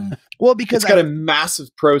 Well, because it's got a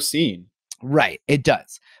massive pro scene. Right, it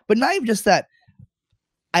does. But not even just that.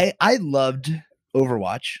 I loved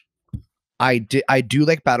Overwatch. I do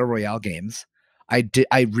like battle royale games. I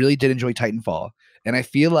really did enjoy Titanfall, and I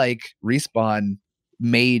feel like Respawn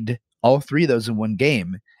made all three of those in one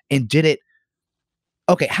game and did it.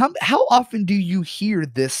 Okay, how often do you hear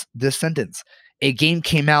this sentence? A game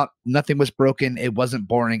came out, nothing was broken, it wasn't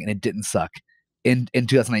boring, and it didn't suck in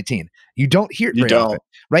 2019. You don't hear it very often,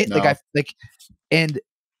 right? No. And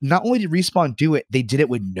not only did Respawn do it, they did it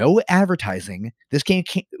with no advertising. This game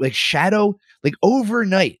came like shadow, like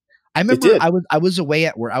overnight. I remember I was away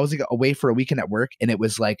at work. I was like away for a weekend at work, and it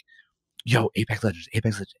was like, yo, Apex Legends. And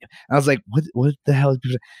I was like, what the hell?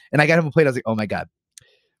 And I got him a play. I was like, oh my God.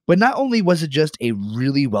 But not only was it just a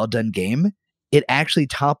really well done game, it actually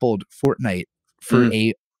toppled Fortnite for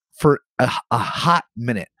a hot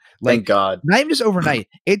minute. Like, thank God. Not even just overnight.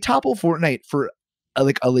 It toppled Fortnite for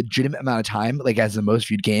a legitimate amount of time, like as the most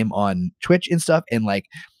viewed game on Twitch and stuff. And like,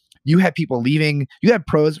 you had people leaving. You had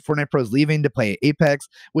Fortnite pros leaving to play Apex,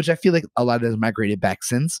 which I feel like a lot of them migrated back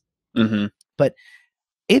since. Mm-hmm. But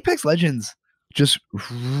Apex Legends just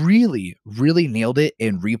really, really nailed it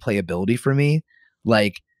in replayability for me.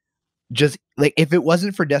 Like, just like if it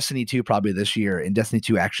wasn't for Destiny 2 probably this year, and Destiny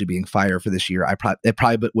 2 actually being fire for this year, it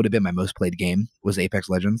probably would have been my most played game was Apex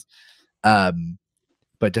Legends.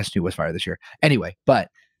 But Destiny was fire this year. Anyway,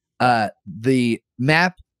 but the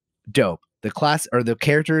map, dope. The class or the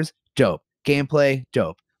characters, dope. Gameplay,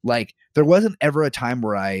 dope. Like, there wasn't ever a time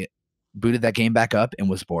where I booted that game back up and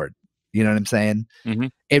was bored. You know what I'm saying? Mm-hmm.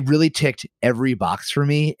 It really ticked every box for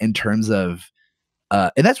me in terms of,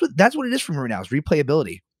 and that's what it is for me right now is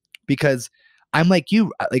replayability. Because I'm like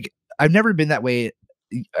you, like I've never been that way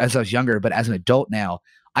as I was younger, but as an adult now,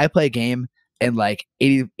 I play a game and like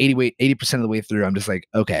 80% of the way through, I'm just like,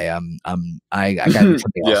 okay, I got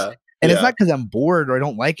something else. And it's not because I'm bored or I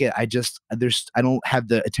don't like it. I don't have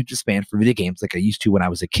the attention span for video games like I used to when I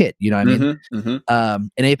was a kid. You know what I mean? Mm-hmm.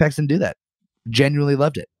 And Apex didn't do that. Genuinely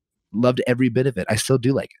loved it. Loved every bit of it. I still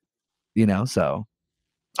do like it. You know, so.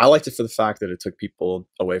 I liked it for the fact that it took people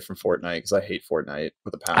away from Fortnite, because I hate Fortnite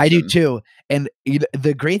with a passion. I do too. And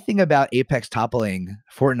the great thing about Apex toppling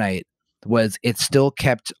Fortnite was it still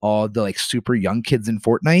kept all the like super young kids in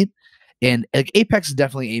Fortnite. And like Apex is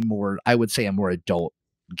definitely I would say a more adult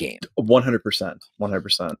game. 100%.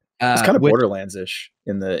 100%. It's kind of Borderlands-ish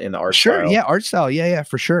in the art style. Sure, yeah, art style. Yeah,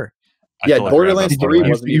 for sure. Yeah, Borderlands 3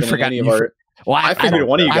 wasn't even in any of our... Well, I figured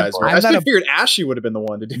one of you guys were. I figured Ashley would have been the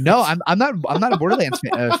one to do. No, I'm not a Borderlands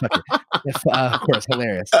fan. Of course,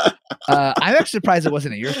 hilarious. I'm actually surprised it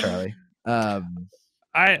wasn't at yours, Charlie. I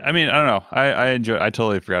mean, I don't know. I enjoy. I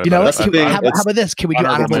totally forgot. You know about what? How about this? Can we do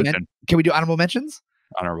honorable mentions?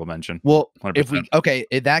 Honorable mention. Well, 100%.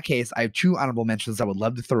 In that case, I have two honorable mentions I would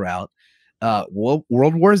love to throw out. World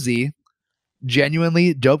War Z,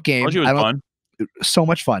 genuinely dope game. Was fun. So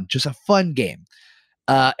much fun. Just a fun game.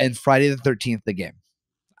 And Friday the 13th, the game.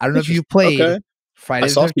 I don't know if you've played Friday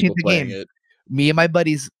the 13th, the game. Me and my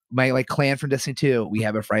buddies like clan from Destiny 2, we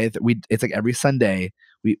have a Friday. It's like every Sunday.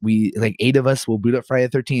 We like 8 of us will boot up Friday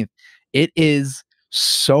the 13th. It is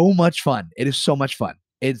so much fun. It is so much fun.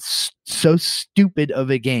 It's so stupid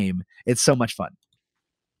of a game. It's so much fun.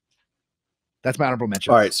 That's my honorable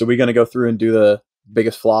mention. All right, so we're gonna go through and do the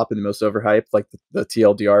biggest flop and the most overhyped, like the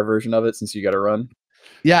TLDR version of it, since you got to run.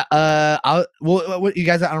 Yeah. What you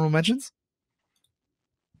guys got honorable mentions?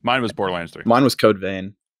 Mine was Borderlands 3. Mine was Code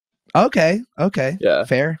Vein. Okay. Yeah.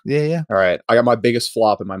 Fair. Yeah. All right, I got my biggest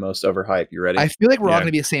flop and my most overhyped. You ready? I feel like we're all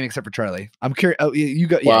gonna be the same except for Charlie. I'm curious. Oh, you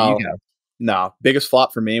go. Well, yeah, you go. No, biggest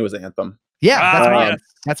flop for me was Anthem. Yeah, that's mine. Yes.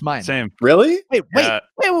 That's mine. Same. Really?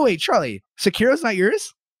 Wait, Charlie. Sekiro's not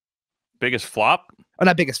yours? Biggest flop? Oh,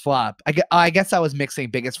 not biggest flop. I guess I was mixing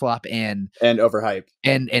biggest flop and overhyped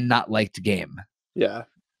and not liked game. Yeah.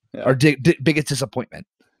 Or biggest disappointment.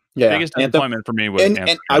 Yeah. Biggest disappointment for me was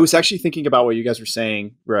and I was actually thinking about what you guys were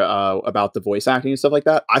saying about the voice acting and stuff like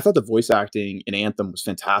that. I thought the voice acting in Anthem was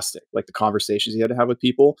fantastic. Like the conversations you had to have with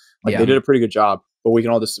people, like they did a pretty good job. But we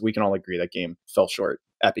can all agree that game fell short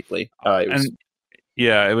epically.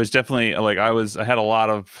 It was definitely like I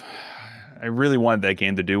really wanted that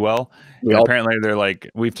game to do well. Apparently they're like,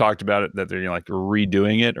 we've talked about it, that they're like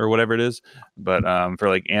redoing it or whatever it is, but for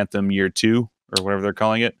like Anthem Year 2 or whatever they're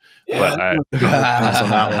calling it. Yeah. But pass on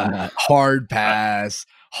that one. Hard pass.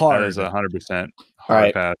 That is 100%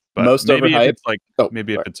 hard pass. But most maybe overhyped. if it's like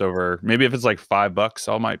maybe if it's like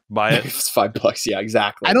 $5, I might buy it. If it's $5, yeah,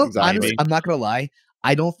 exactly. Honestly, I'm not gonna lie.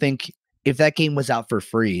 I don't think if that game was out for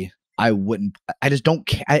free, I wouldn't. I just don't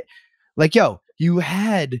care. You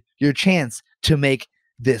had your chance to make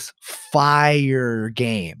this fire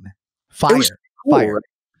game. Fire.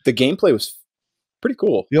 The gameplay was pretty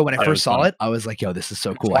cool. When I first saw it, I was like, this is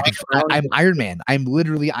so cool. I'm Iron Man. I'm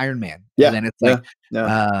literally Iron Man. Yeah. And then it's like,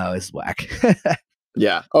 it's whack.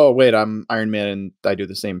 Yeah. Oh, wait, I'm Iron Man and I do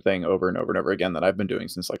the same thing over and over and over again that I've been doing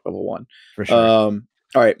since like level 1. For sure. All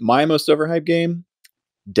right. My most overhyped game,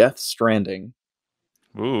 Death Stranding.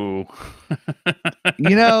 Ooh.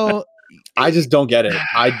 I just don't get it.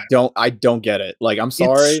 I don't get it. Like, I'm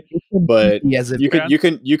sorry, but you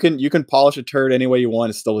can polish a turd any way you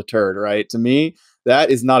want. It's still a turd, right? To me,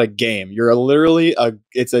 that is not a game. You're literally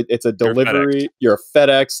it's a delivery. You're a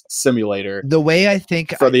FedEx simulator. The way I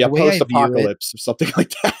think for the post-apocalypse or something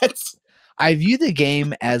like that. I view the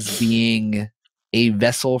game as being a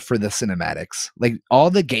vessel for the cinematics. Like all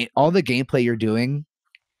the gameplay you're doing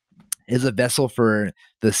is a vessel for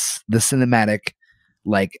the cinematic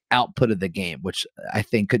like output of the game, which I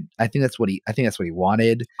think that's what he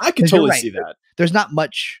wanted. I can totally see that. There's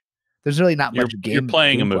really not much game. You're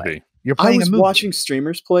playing a movie. I was watching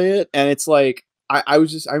streamers play it, and it's like I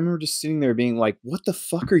remember just sitting there being like, "What the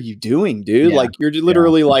fuck are you doing, dude? Yeah, like you're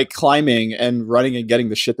literally like climbing and running and getting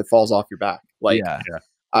the shit that falls off your back." Like,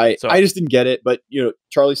 I just didn't get it. But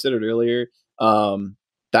Charlie said it earlier.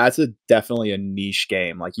 That's definitely a niche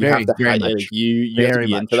game. Like you have to you have to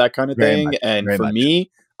be into that kind of thing. And for me,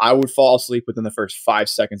 I would fall asleep within the first 5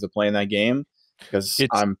 seconds of playing that game because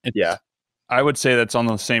I would say that's on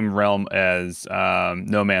the same realm as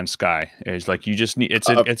No Man's Sky. It's like you just need it's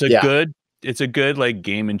a good like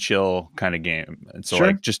game and chill kind of game. And so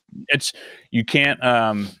like you can't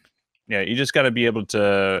you just got to be able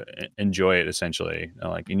to enjoy it essentially.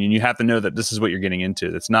 Like, and you have to know that this is what you're getting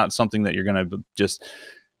into. It's not something that you're gonna just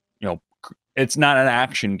it's not an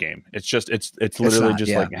action game. It's literally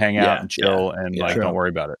just like hang out and chill and like don't worry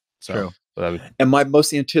about it. So and my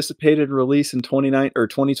most anticipated release in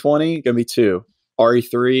 2020 gonna be 2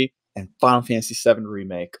 RE3 and Final Fantasy 7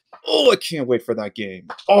 Remake. Oh, I can't wait for that game.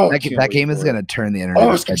 Oh, that game is gonna turn the internet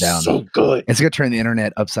upside down. So good. It's gonna turn the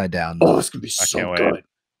internet upside down. Oh, it's gonna be so good.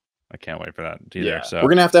 I can't wait for that either. Yeah. So we're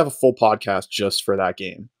gonna have to have a full podcast just for that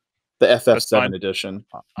game. The FF7 edition.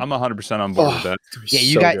 I'm 100% on board with that.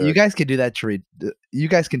 Yeah, you guys can do that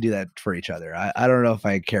for each other. I don't know if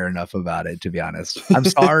I care enough about it, to be honest. I'm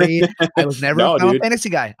sorry. I was never a Final Fantasy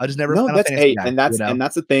guy. I was never a Final Fantasy guy. And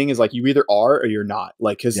that's the thing is like you either are or you're not.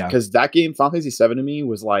 Like because that game, Final Fantasy 7 to me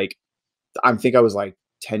was like I think I was like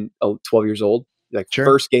 10, 12 years old. Like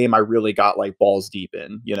first game I really got like balls deep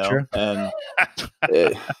in, and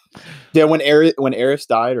when Aerith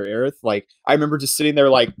died or Aerith, like I remember just sitting there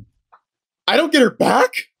like, I don't get her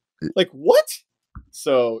back. Like what?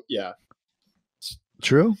 So yeah,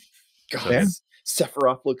 true. God,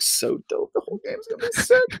 Sephiroth looks so dope. The whole game's gonna be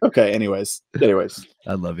sick. Okay. Anyways,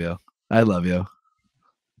 I love you.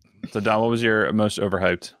 So Don, what was your most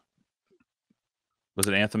overhyped? Was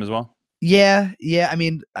it Anthem as well? Yeah. I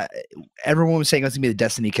mean, everyone was saying it was gonna be the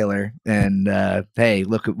Destiny killer, and hey,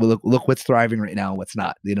 look what's thriving right now, and what's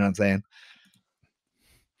not. You know what I'm saying?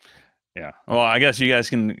 Yeah. Well, I guess you guys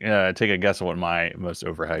can take a guess of what my most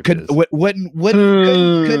overhyped is.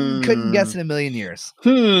 Couldn't guess in a million years.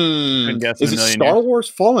 Couldn't guess is in a it million Star years. Wars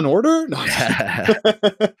Fallen Order? No.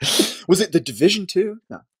 Was it The Division 2?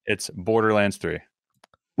 No. It's Borderlands 3.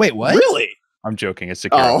 Wait, what? Really? I'm joking. It's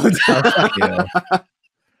secure. Oh, fuck you.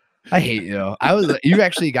 I hate you. You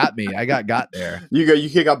actually got me. I got there.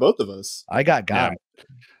 You got both of us. I got. Yeah.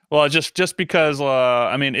 Well, just because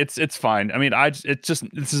I mean it's fine. I mean this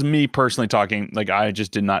is me personally talking. Like I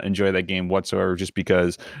just did not enjoy that game whatsoever, just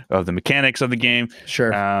because of the mechanics of the game.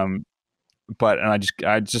 Sure. But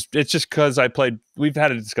it's just because we've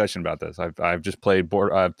had a discussion about this. I've played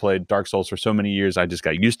Dark Souls for so many years. I just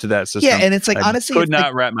got used to that system. Yeah, and it's like honestly, could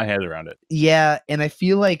not wrap my head around it. Yeah, and I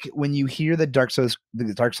feel like when you hear the Dark Souls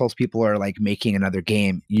people are like making another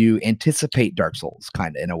game, you anticipate Dark Souls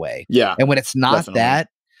kind of in a way. Yeah. And when it's not definitely. that,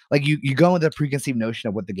 like you go with a preconceived notion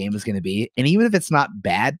of what the game is going to be, and even if it's not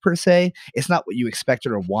bad per se, it's not what you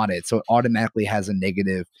expected or wanted, so it automatically has a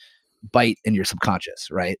negative bite in your subconscious,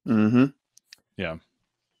 right? Mm-hmm. Yeah.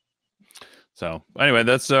 So anyway,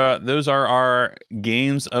 that's those are our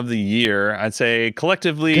games of the year. I'd say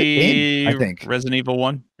collectively, I think Resident Evil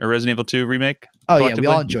 1 or Resident Evil 2 remake. Oh yeah, we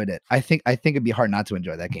all enjoyed it. I think it'd be hard not to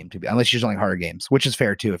enjoy that game unless you're just like horror games, which is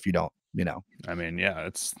fair too if you don't, I mean, yeah,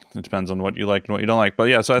 it depends on what you like and what you don't like. But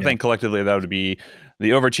yeah, so I think collectively that would be the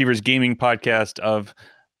Overachievers Gaming Podcast of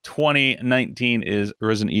 2019 is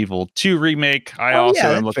Resident Evil 2 remake. I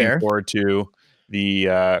am looking forward to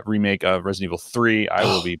the remake of Resident Evil 3. I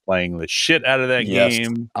will be playing the shit out of that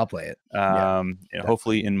game. I'll play it. And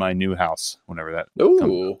hopefully in my new house whenever that comes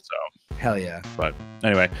out. So hell yeah. But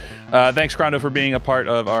anyway, thanks Crondo for being a part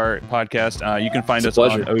of our podcast. You can find us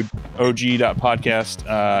on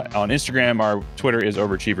og.podcast on Instagram. Our Twitter is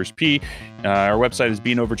overachieversp. Our website is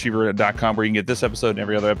beingoverachiever.com, where you can get this episode and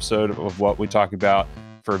every other episode of what we talk about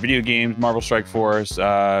for video games, Marvel Strike Force,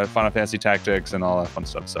 Final Fantasy Tactics, and all that fun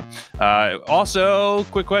stuff. So, also,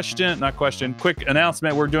 quick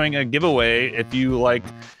announcement. We're doing a giveaway. If you like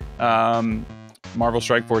Marvel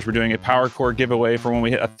Strike Force, we're doing a Power Core giveaway for when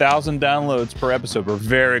we hit 1,000 downloads per episode. We're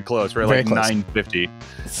very close. We're like 950.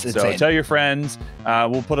 So tell your friends.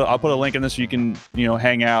 I'll put a link in this so you can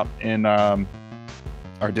hang out in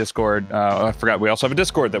our Discord. I forgot we also have a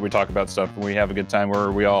Discord that we talk about stuff. We have a good time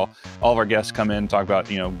where all of our guests come in, talk about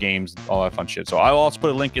games, all that fun shit. So I will also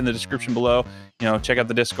put a link in the description below. Check out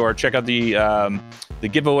the Discord, check out the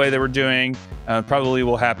giveaway that we're doing. Probably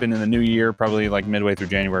will happen in the new year, probably like midway through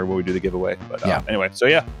January where we do the giveaway. But anyway, so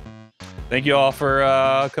yeah, thank you all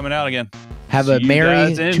for coming out again. Have a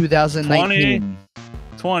merry 2019.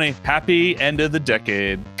 2020. Happy end of the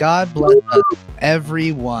decade. God bless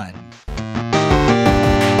everyone.